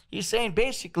 He's saying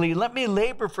basically, let me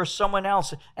labor for someone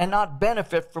else and not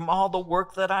benefit from all the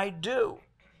work that I do.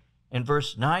 In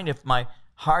verse 9, if my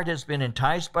heart has been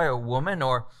enticed by a woman,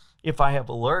 or if I have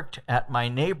lurked at my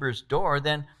neighbor's door,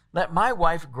 then let my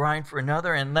wife grind for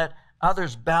another, and let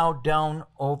others bow down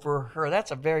over her.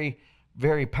 That's a very,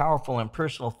 very powerful and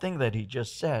personal thing that he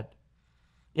just said.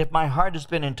 If my heart has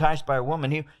been enticed by a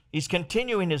woman, he's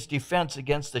continuing his defense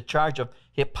against the charge of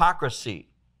hypocrisy.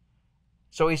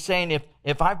 So he's saying,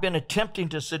 if I've been attempting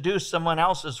to seduce someone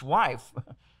else's wife,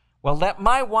 well, let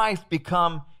my wife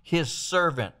become his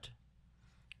servant.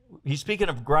 He's speaking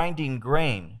of grinding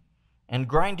grain. And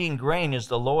grinding grain is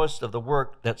the lowest of the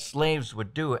work that slaves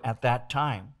would do at that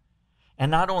time.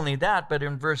 And not only that, but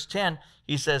in verse 10,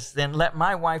 he says, then let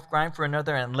my wife grind for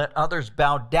another, and let others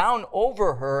bow down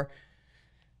over her.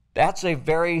 That's a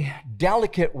very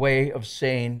delicate way of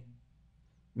saying,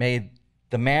 may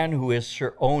the man who is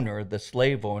her owner, the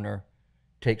slave owner,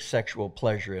 take sexual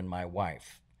pleasure in my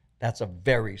wife. That's a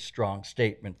very strong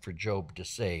statement for Job to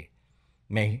say.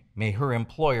 May her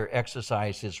employer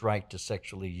exercise his right to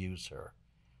sexually use her.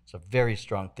 It's a very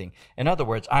strong thing. In other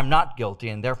words, I'm not guilty,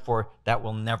 and therefore that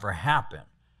will never happen.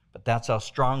 But that's how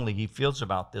strongly he feels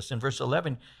about this. In verse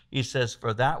 11, he says,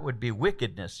 for that would be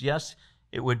wickedness. Yes,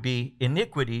 it would be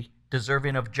iniquity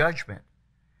deserving of judgment.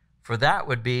 For that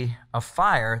would be a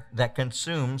fire that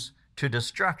consumes to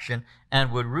destruction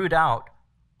and would root out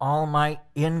all my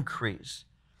increase.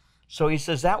 So he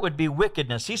says that would be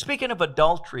wickedness. He's speaking of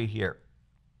adultery here.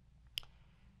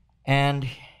 And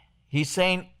he's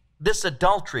saying this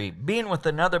adultery, being with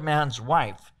another man's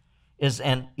wife, is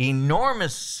an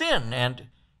enormous sin, and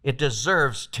it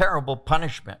deserves terrible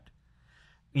punishment.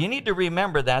 You need to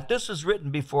remember that this was written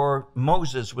before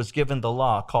Moses was given the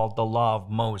law called the Law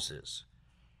of Moses.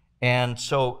 And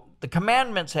so the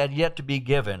commandments had yet to be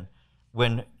given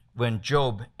when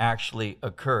Job actually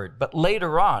occurred. But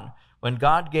later on, when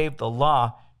God gave the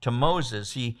law to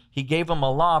Moses, he gave him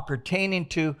a law pertaining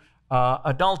to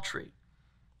adultery.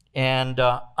 And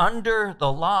under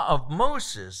the law of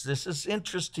Moses, this is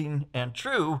interesting and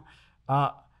true,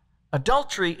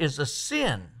 adultery is a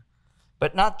sin.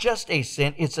 But not just a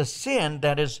sin, it's a sin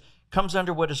that comes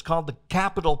under what is called the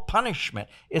capital punishment.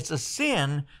 It's a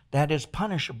sin that is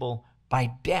punishable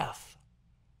by death.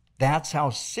 That's how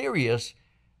serious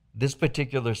this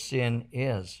particular sin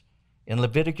is. In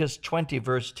Leviticus 20,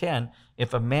 verse 10,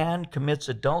 if a man commits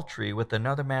adultery with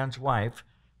another man's wife,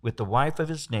 with the wife of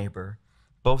his neighbor,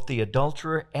 both the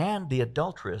adulterer and the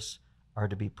adulteress are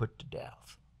to be put to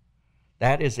death.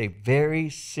 That is a very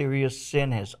serious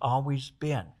sin, has always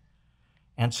been.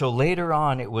 And so later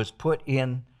on, it was put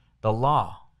in the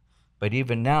law. But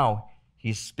even now,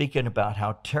 he's speaking about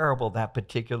how terrible that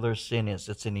particular sin is.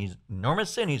 It's an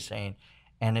enormous sin, he's saying,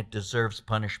 and it deserves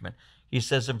punishment. He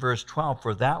says in verse 12,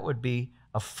 for that would be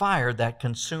a fire that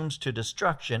consumes to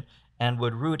destruction and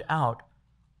would root out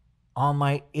all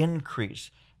my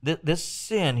increase. This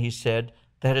sin, he said,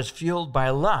 that is fueled by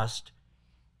lust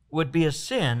would be a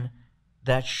sin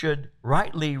that should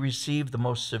rightly receive the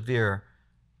most severe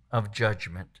of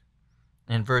judgment.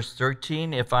 In verse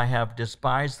 13, if I have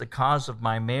despised the cause of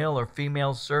my male or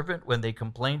female servant when they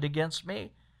complained against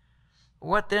me,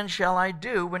 what then shall I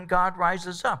do when God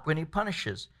rises up, when he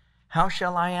punishes? How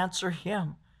shall I answer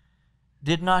him?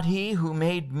 Did not he who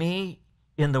made me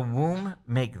in the womb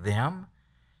make them?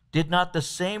 Did not the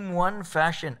same one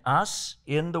fashion us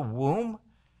in the womb?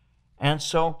 And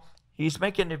so he's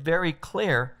making it very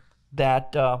clear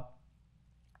that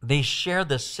they share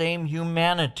the same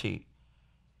humanity.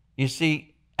 You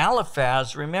see,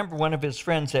 Eliphaz, remember, one of his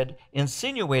friends had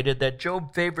insinuated that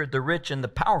Job favored the rich and the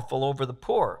powerful over the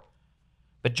poor.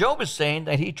 But Job is saying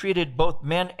that he treated both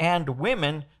men and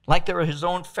women like they were his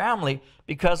own family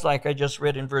because, like I just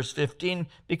read in verse 15,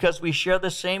 because we share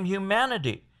the same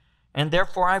humanity. And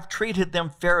therefore I've treated them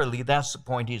fairly. That's the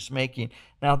point he's making.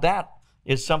 Now that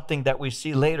is something that we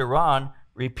see later on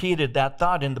repeated, that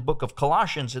thought, in the book of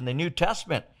Colossians in the New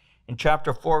Testament, in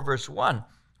chapter 4, verse 1,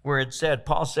 where it said,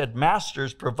 Paul said,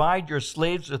 "Masters, provide your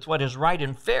slaves with what is right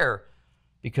and fair,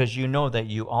 because you know that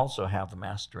you also have a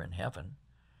master in heaven."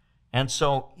 And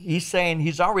so he's saying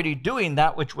he's already doing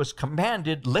that which was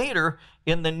commanded later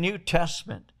in the New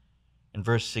Testament. In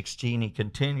verse 16, he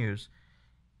continues,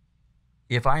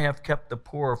 "If I have kept the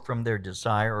poor from their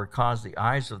desire, or caused the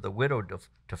eyes of the widow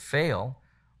to fail,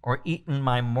 or eaten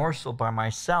my morsel by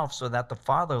myself so that the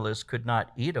fatherless could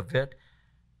not eat of it,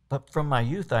 but from my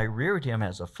youth I reared him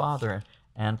as a father,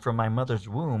 and from my mother's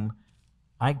womb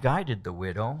I guided the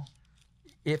widow.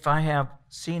 If I have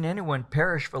seen anyone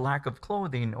perish for lack of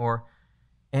clothing, or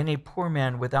any poor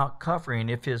man without covering,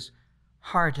 if his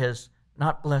heart has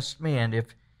not blessed me, and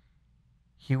if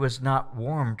he was not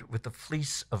warmed with the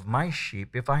fleece of my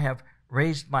sheep, if I have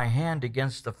raised my hand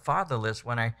against the fatherless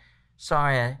when I saw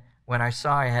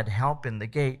I had help in the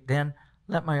gate, then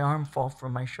let my arm fall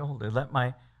from my shoulder, let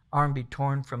my arm be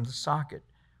torn from the socket.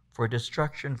 For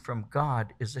destruction from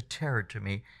God is a terror to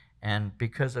me, and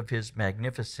because of his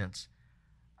magnificence,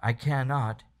 I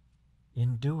cannot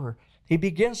endure." He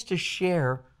begins to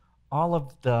share all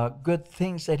of the good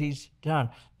things that he's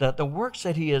done, the works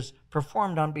that he has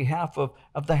performed on behalf of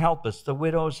the helpless, the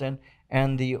widows,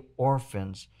 and the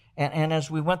orphans. And as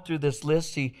we went through this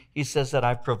list, he says that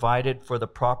I've provided for the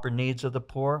proper needs of the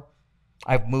poor.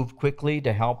 I've moved quickly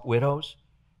to help widows.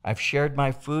 I've shared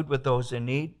my food with those in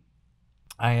need.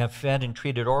 I have fed and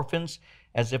treated orphans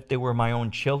as if they were my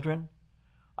own children.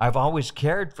 I've always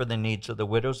cared for the needs of the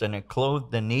widows and have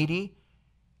clothed the needy.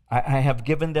 I have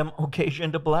given them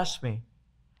occasion to bless me.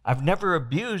 I've never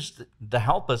abused the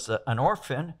helpless, an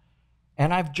orphan,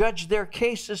 and I've judged their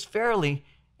cases fairly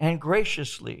and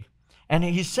graciously. And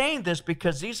he's saying this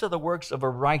because these are the works of a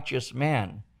righteous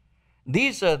man.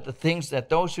 These are the things that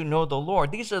those who know the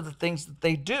Lord, these are the things that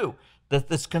they do, that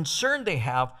this concern they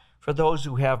have for those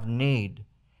who have need.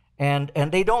 And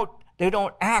they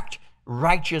don't act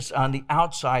righteous on the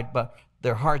outside, but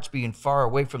their hearts being far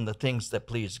away from the things that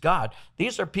please God.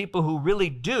 These are people who really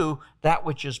do that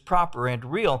which is proper and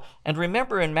real. And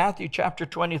remember in Matthew chapter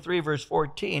 23, verse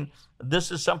 14,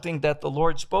 this is something that the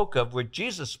Lord spoke of, what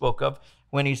Jesus spoke of,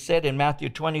 when he said in Matthew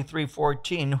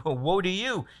 23:14, "Woe to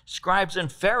you, scribes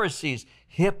and Pharisees,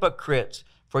 hypocrites,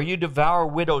 for you devour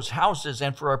widows' houses,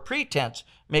 and for a pretense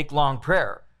make long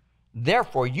prayer.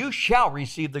 Therefore, you shall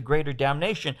receive the greater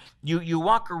damnation." You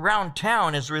walk around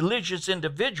town as religious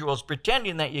individuals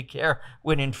pretending that you care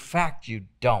when in fact you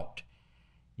don't.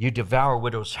 You devour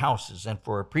widows' houses, and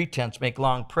for a pretense make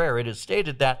long prayer. It is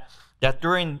stated that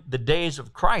during the days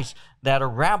of Christ, that a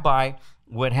rabbi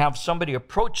would have somebody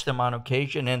approach them on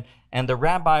occasion, and the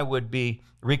rabbi would be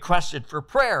requested for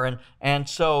prayer. And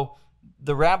so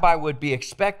the rabbi would be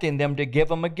expecting them to give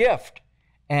him a gift.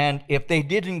 And if they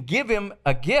didn't give him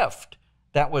a gift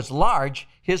that was large,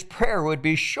 his prayer would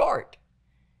be short.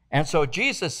 And so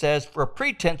Jesus says, for a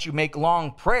pretense, you make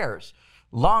long prayers.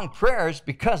 Long prayers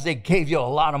because they gave you a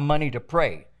lot of money to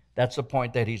pray. That's the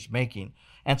point that he's making.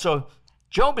 And so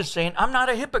Job is saying, I'm not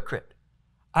a hypocrite.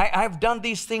 I've done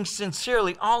these things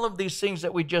sincerely. All of these things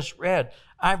that we just read,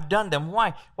 I've done them.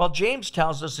 Why? Well, James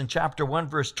tells us in chapter 1,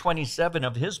 verse 27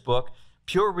 of his book,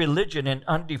 pure religion and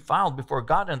undefiled before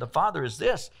God and the Father is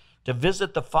this, to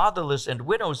visit the fatherless and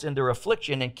widows in their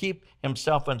affliction and keep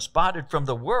himself unspotted from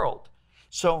the world.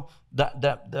 So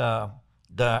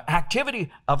the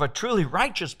activity of a truly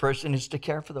righteous person is to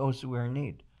care for those who are in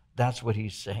need. That's what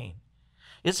he's saying.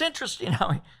 It's interesting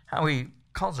how he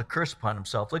calls a curse upon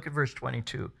himself. Look at verse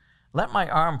 22. Let my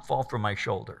arm fall from my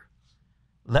shoulder.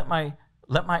 Let my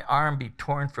arm be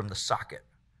torn from the socket.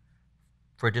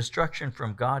 For destruction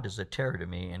from God is a terror to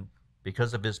me, and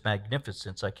because of his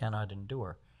magnificence I cannot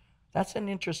endure. That's an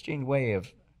interesting way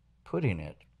of putting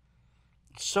it.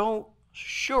 So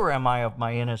sure am I of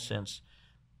my innocence,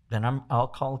 then I'll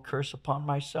call a curse upon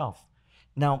myself.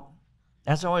 Now,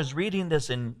 as I was reading this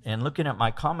and looking at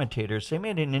my commentators, they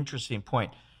made an interesting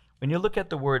point. When you look at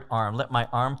the word arm, let my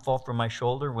arm fall from my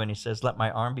shoulder, when he says, let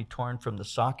my arm be torn from the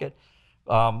socket,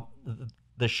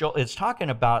 it's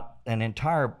talking about an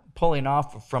entire pulling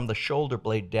off from the shoulder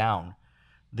blade down.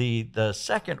 The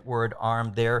second word,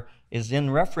 arm, there is in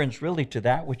reference really to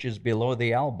that which is below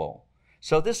the elbow.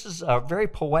 So this is a very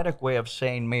poetic way of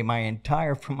saying, may my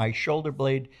entire, from my shoulder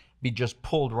blade be just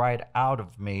pulled right out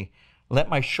of me. Let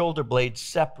my shoulder blade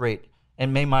separate,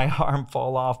 and may my arm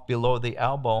fall off below the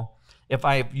elbow. If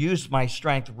I have used my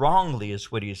strength wrongly,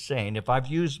 is what he's saying. If I've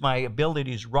used my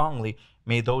abilities wrongly,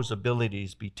 may those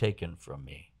abilities be taken from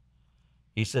me.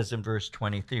 He says in verse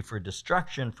 23, for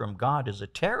destruction from God is a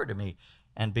terror to me,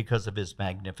 and because of his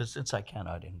magnificence I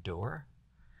cannot endure.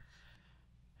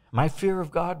 My fear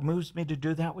of God moves me to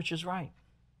do that which is right.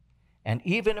 And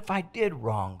even if I did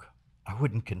wrong, I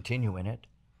wouldn't continue in it.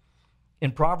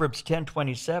 In Proverbs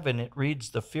 10:27, it reads,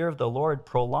 the fear of the Lord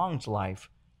prolongs life,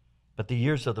 but the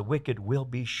years of the wicked will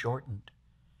be shortened.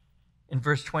 In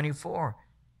verse 24,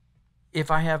 if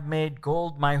I have made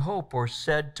gold my hope, or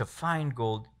said to find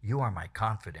gold, you are my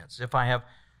confidence. If I have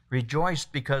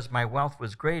rejoiced because my wealth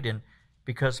was great and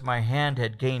because my hand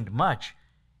had gained much,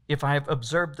 if I have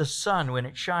observed the sun when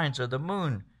it shines, or the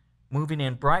moon moving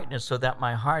in brightness, so that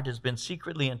my heart has been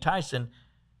secretly enticed and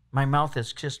my mouth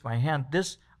has kissed my hand,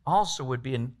 this also would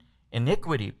be an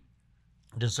iniquity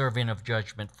deserving of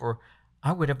judgment, for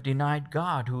I would have denied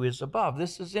God who is above.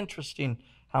 This is interesting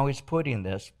how he's putting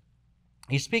this.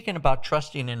 He's speaking about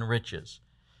trusting in riches.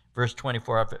 Verse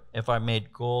 24, if I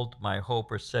made gold my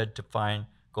hope, or said to find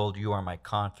gold, you are my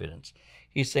confidence.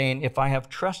 He's saying, if I have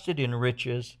trusted in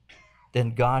riches,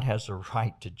 then God has a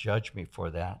right to judge me for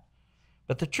that.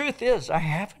 But the truth is, I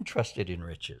haven't trusted in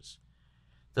riches.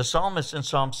 The psalmist in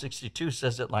Psalm 62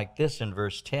 says it like this in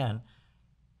verse 10,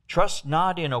 trust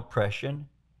not in oppression,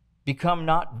 become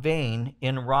not vain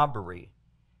in robbery.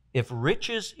 If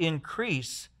riches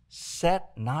increase,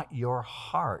 set not your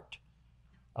heart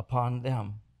upon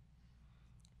them.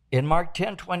 In Mark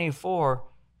 10:24,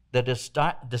 the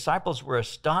disciples were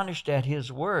astonished at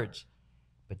his words.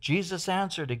 But Jesus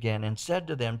answered again and said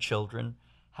to them, children,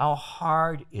 how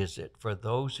hard is it for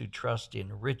those who trust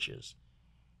in riches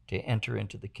to enter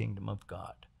into the kingdom of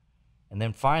God? And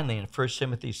then finally, in 1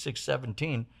 Timothy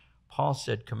 6:17, Paul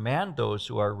said, command those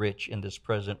who are rich in this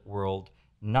present world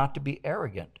not to be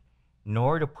arrogant,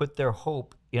 nor to put their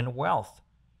hope in wealth,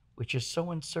 which is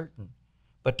so uncertain,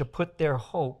 but to put their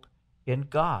hope in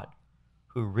God,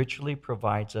 who richly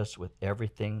provides us with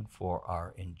everything for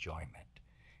our enjoyment.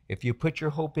 If you put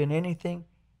your hope in anything,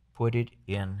 put it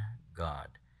in God.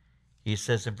 He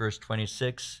says in verse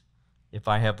 26, if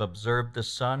I have observed the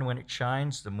sun when it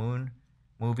shines, the moon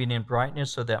moving in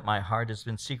brightness, so that my heart has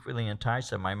been secretly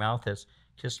enticed and my mouth has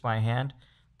kissed my hand,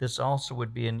 this also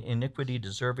would be an iniquity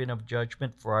deserving of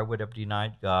judgment, for I would have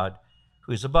denied God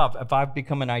who is above. If I've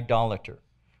become an idolater,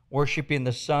 worshiping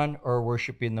the sun or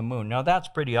worshiping the moon. Now that's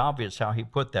pretty obvious how he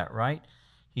put that, right?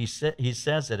 He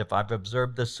says that if I've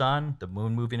observed the sun, the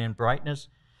moon moving in brightness.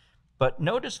 But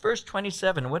notice verse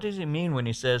 27. What does he mean when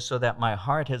he says, so that my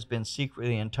heart has been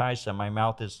secretly enticed and my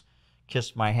mouth has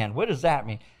kissed my hand? What does that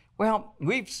mean? Well,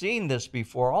 we've seen this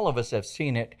before. All of us have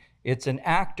seen it. It's an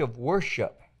act of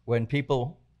worship when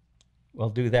people will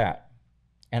do that.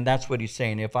 And that's what he's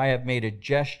saying. If I have made a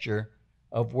gesture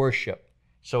of worship.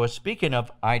 So it's speaking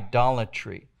of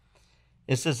idolatry.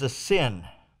 This is a sin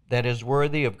that is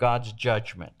worthy of God's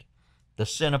judgment, the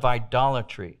sin of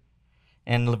idolatry.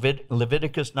 And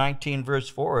Leviticus 19, verse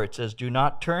 4, it says, do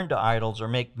not turn to idols or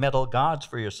make metal gods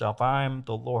for yourself. I am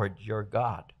the Lord, your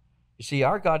God. You see,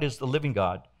 our God is the living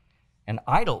God, and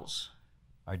idols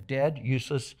are dead,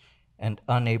 useless, and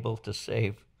unable to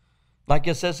save. Like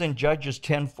it says in Judges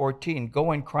 10:14,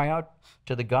 go and cry out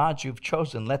to the gods you've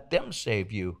chosen. Let them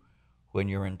save you when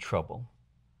you're in trouble.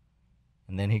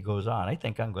 And then he goes on. I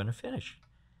think I'm going to finish.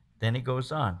 Then he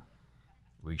goes on.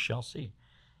 We shall see.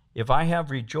 If I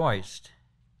have rejoiced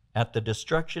at the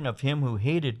destruction of him who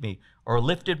hated me, or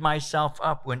lifted myself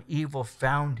up when evil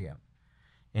found him,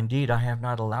 indeed, I have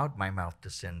not allowed my mouth to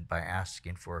sin by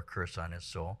asking for a curse on his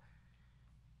soul.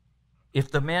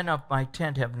 If the men of my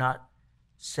tent have not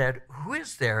said, who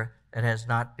is there that has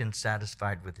not been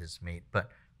satisfied with his meat? But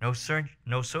no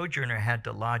sojourner had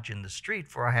to lodge in the street,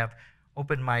 for I have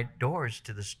opened my doors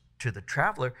to the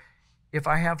traveler. If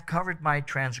I have covered my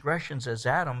transgressions as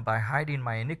Adam by hiding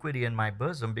my iniquity in my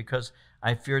bosom, because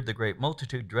I feared the great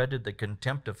multitude, dreaded the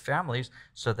contempt of families,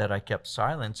 so that I kept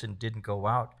silence and didn't go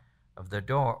out of the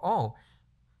door. Oh,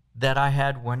 that I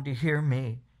had one to hear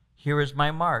me. Here is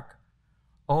my mark.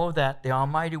 Oh, that the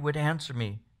Almighty would answer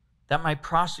me, that my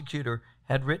prosecutor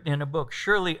had written in a book.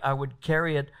 Surely I would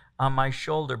carry it on my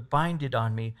shoulder, bind it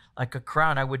on me like a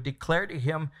crown. I would declare to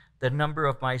him the number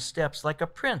of my steps. Like a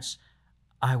prince,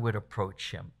 I would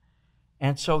approach him.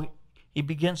 And so he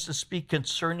begins to speak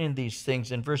concerning these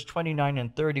things in verse 29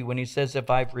 and 30 when he says, if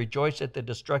I've rejoiced at the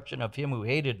destruction of him who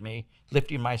hated me,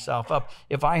 lifting myself up,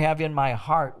 if I have in my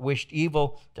heart wished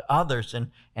evil to others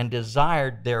and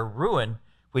desired their ruin,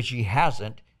 which he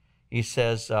hasn't, he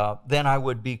says, then I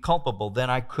would be culpable, then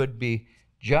I could be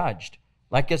judged.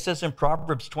 Like it says in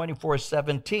Proverbs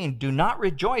 24:17, do not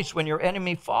rejoice when your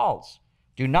enemy falls.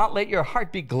 Do not let your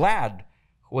heart be glad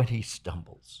when he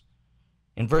stumbles.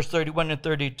 In verse 31 and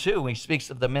 32, he speaks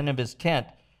of the men of his tent,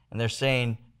 and they're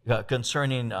saying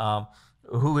concerning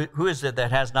who is it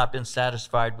that has not been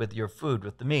satisfied with your food,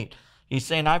 with the meat? He's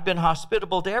saying, I've been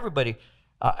hospitable to everybody.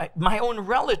 My own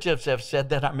relatives have said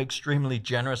that I'm extremely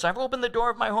generous. I've opened the door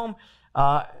of my home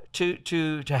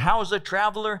to house a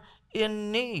traveler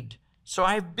in need. So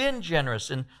I've been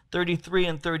generous. In 33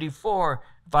 and 34,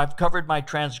 if I've covered my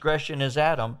transgression as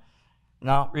Adam.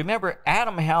 Now, remember,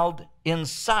 Adam held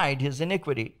inside his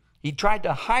iniquity. He tried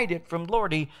to hide it from the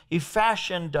Lord. He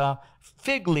fashioned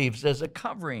fig leaves as a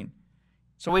covering.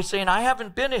 So he's saying, I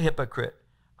haven't been a hypocrite.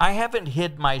 I haven't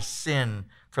hid my sin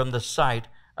from the sight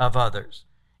of others.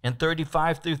 In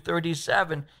 35 through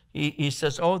 37, he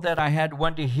says, oh, that I had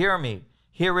one to hear me.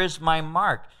 Here is my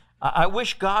mark. I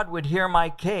wish God would hear my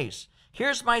case.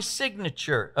 Here's my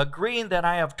signature, agreeing that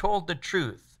I have told the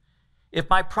truth. If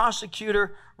my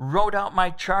prosecutor wrote out my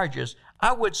charges,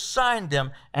 I would sign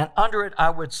them, and under it I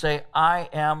would say, I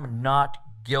am not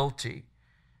guilty.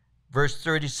 Verse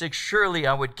 36, surely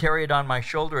I would carry it on my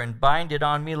shoulder and bind it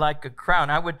on me like a crown.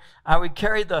 I would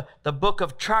carry the book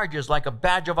of charges like a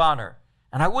badge of honor,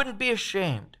 and I wouldn't be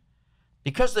ashamed,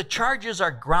 because the charges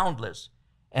are groundless,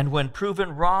 and when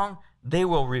proven wrong, they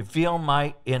will reveal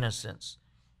my innocence.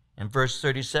 In verse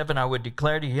 37, I would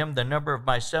declare to him the number of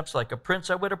my steps. Like a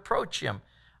prince, I would approach him.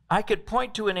 I could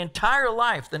point to an entire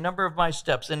life, the number of my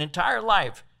steps, an entire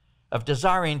life of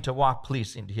desiring to walk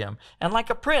pleasing to him. And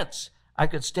like a prince, I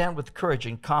could stand with courage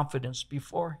and confidence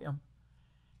before him.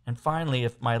 And finally,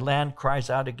 if my land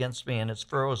cries out against me and its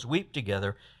furrows weep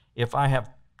together, if I have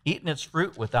eaten its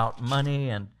fruit without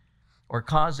money or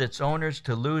caused its owners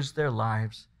to lose their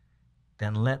lives,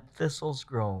 then let thistles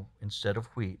grow instead of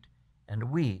wheat,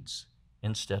 and weeds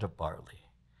instead of barley.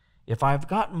 If I've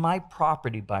gotten my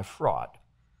property by fraud,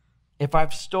 if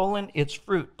I've stolen its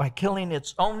fruit by killing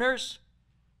its owners,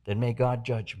 then may God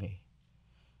judge me.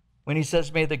 When he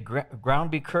says, may the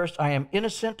ground be cursed, I am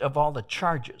innocent of all the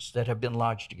charges that have been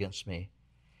lodged against me.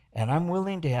 And I'm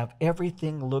willing to have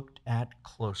everything looked at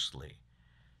closely,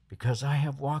 because I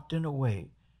have walked in a way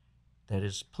that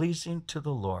is pleasing to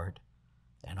the Lord.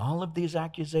 And all of these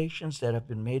accusations that have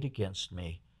been made against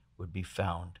me would be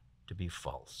found to be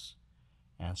false.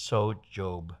 And so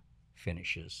Job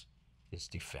finishes his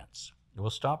defense. We'll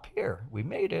stop here. We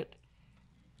made it.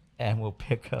 And we'll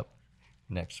pick up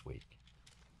next week.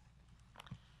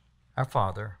 Our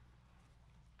Father,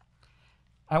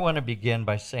 I want to begin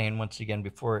by saying once again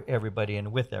before everybody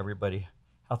and with everybody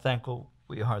how thankful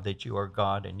we are that you are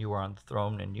God and you are on the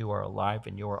throne and you are alive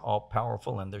and you are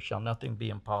all-powerful and there shall nothing be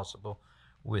impossible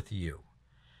with you.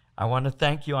 I want to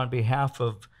thank you on behalf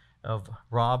of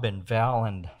Rob and Val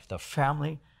and the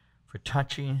family for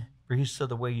touching Risa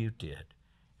the way you did.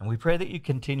 And we pray that you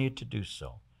continue to do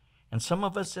so. And some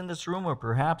of us in this room, or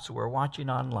perhaps who are watching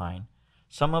online,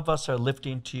 some of us are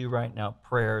lifting to you right now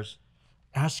prayers,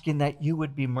 asking that you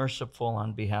would be merciful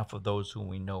on behalf of those whom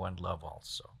we know and love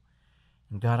also.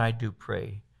 And God, I do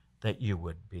pray that you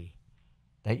would be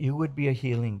a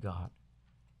healing God,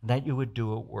 that you would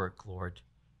do a work, Lord,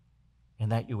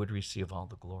 and that you would receive all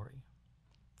the glory.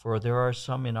 For there are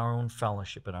some in our own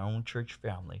fellowship, in our own church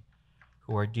family,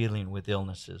 who are dealing with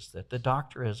illnesses that the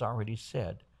doctor has already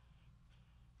said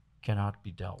cannot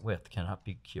be dealt with, cannot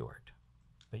be cured.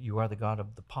 But you are the God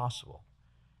of the possible,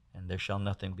 and there shall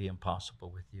nothing be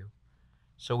impossible with you.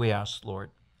 So we ask,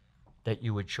 Lord, that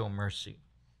you would show mercy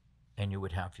and you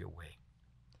would have your way.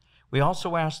 We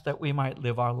also ask that we might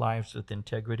live our lives with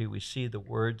integrity. We see the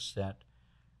words that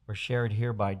were shared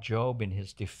here by Job in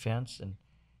his defense, and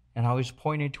how he's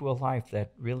pointing to a life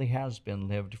that really has been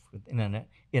lived in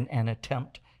an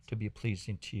attempt to be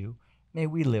pleasing to you. May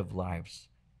we live lives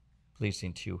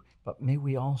pleasing to you, but may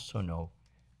we also know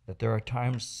that there are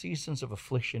times, seasons of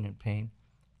affliction and pain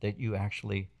that you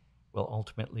actually will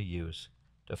ultimately use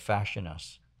to fashion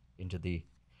us into the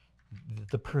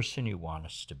person you want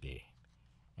us to be.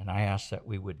 And I ask that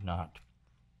we would not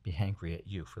be angry at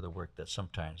you for the work that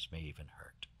sometimes may even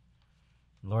hurt.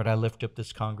 Lord, I lift up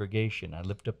this congregation. I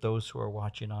lift up those who are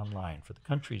watching online, for the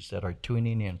countries that are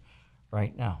tuning in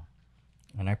right now.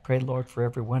 And I pray, Lord, for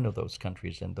every one of those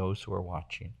countries and those who are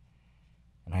watching.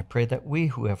 And I pray that we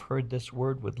who have heard this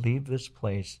word would leave this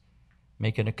place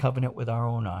making a covenant with our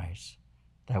own eyes,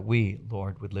 that we,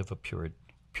 Lord, would live a pure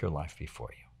life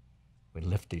before you. We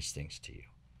lift these things to you.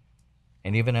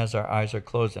 And even as our eyes are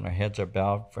closed and our heads are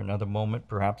bowed for another moment,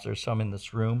 perhaps there's some in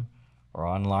this room or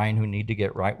online who need to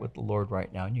get right with the Lord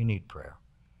right now, and you need prayer.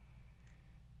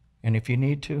 And if you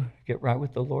need to get right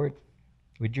with the Lord,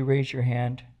 would you raise your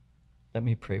hand? Let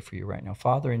me pray for you right now.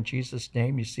 Father, in Jesus'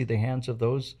 name, you see the hands of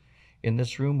those in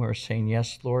this room who are saying,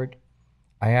 yes, Lord.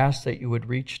 I ask that you would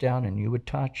reach down and you would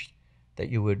touch, that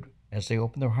you would, as they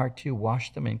open their heart to you,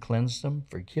 wash them and cleanse them,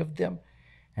 forgive them,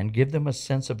 and give them a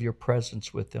sense of your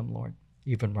presence with them, Lord,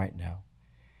 even right now.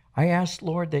 I ask,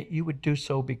 Lord, that you would do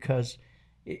so because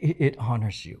it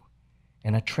honors you.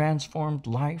 And a transformed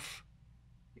life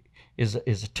is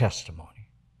a testimony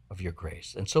of your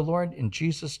grace. And so, Lord, in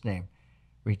Jesus' name,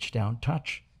 reach down,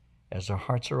 touch as our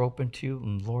hearts are open to you,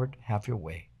 and Lord, have your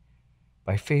way.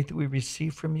 By faith we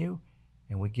receive from you,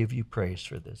 and we give you praise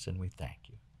for this, and we thank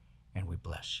you, and we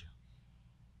bless you.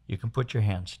 You can put your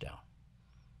hands down.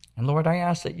 And Lord, I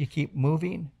ask that you keep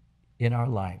moving in our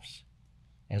lives.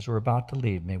 As we're about to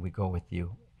leave, may we go with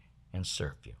you and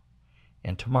serve you.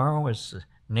 And tomorrow, as the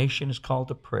nation is called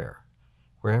to prayer,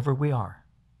 wherever we are,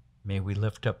 may we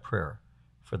lift up prayer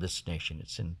for this nation.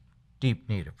 It's in deep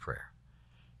need of prayer.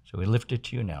 So we lift it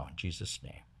to you now in Jesus'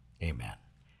 name. Amen.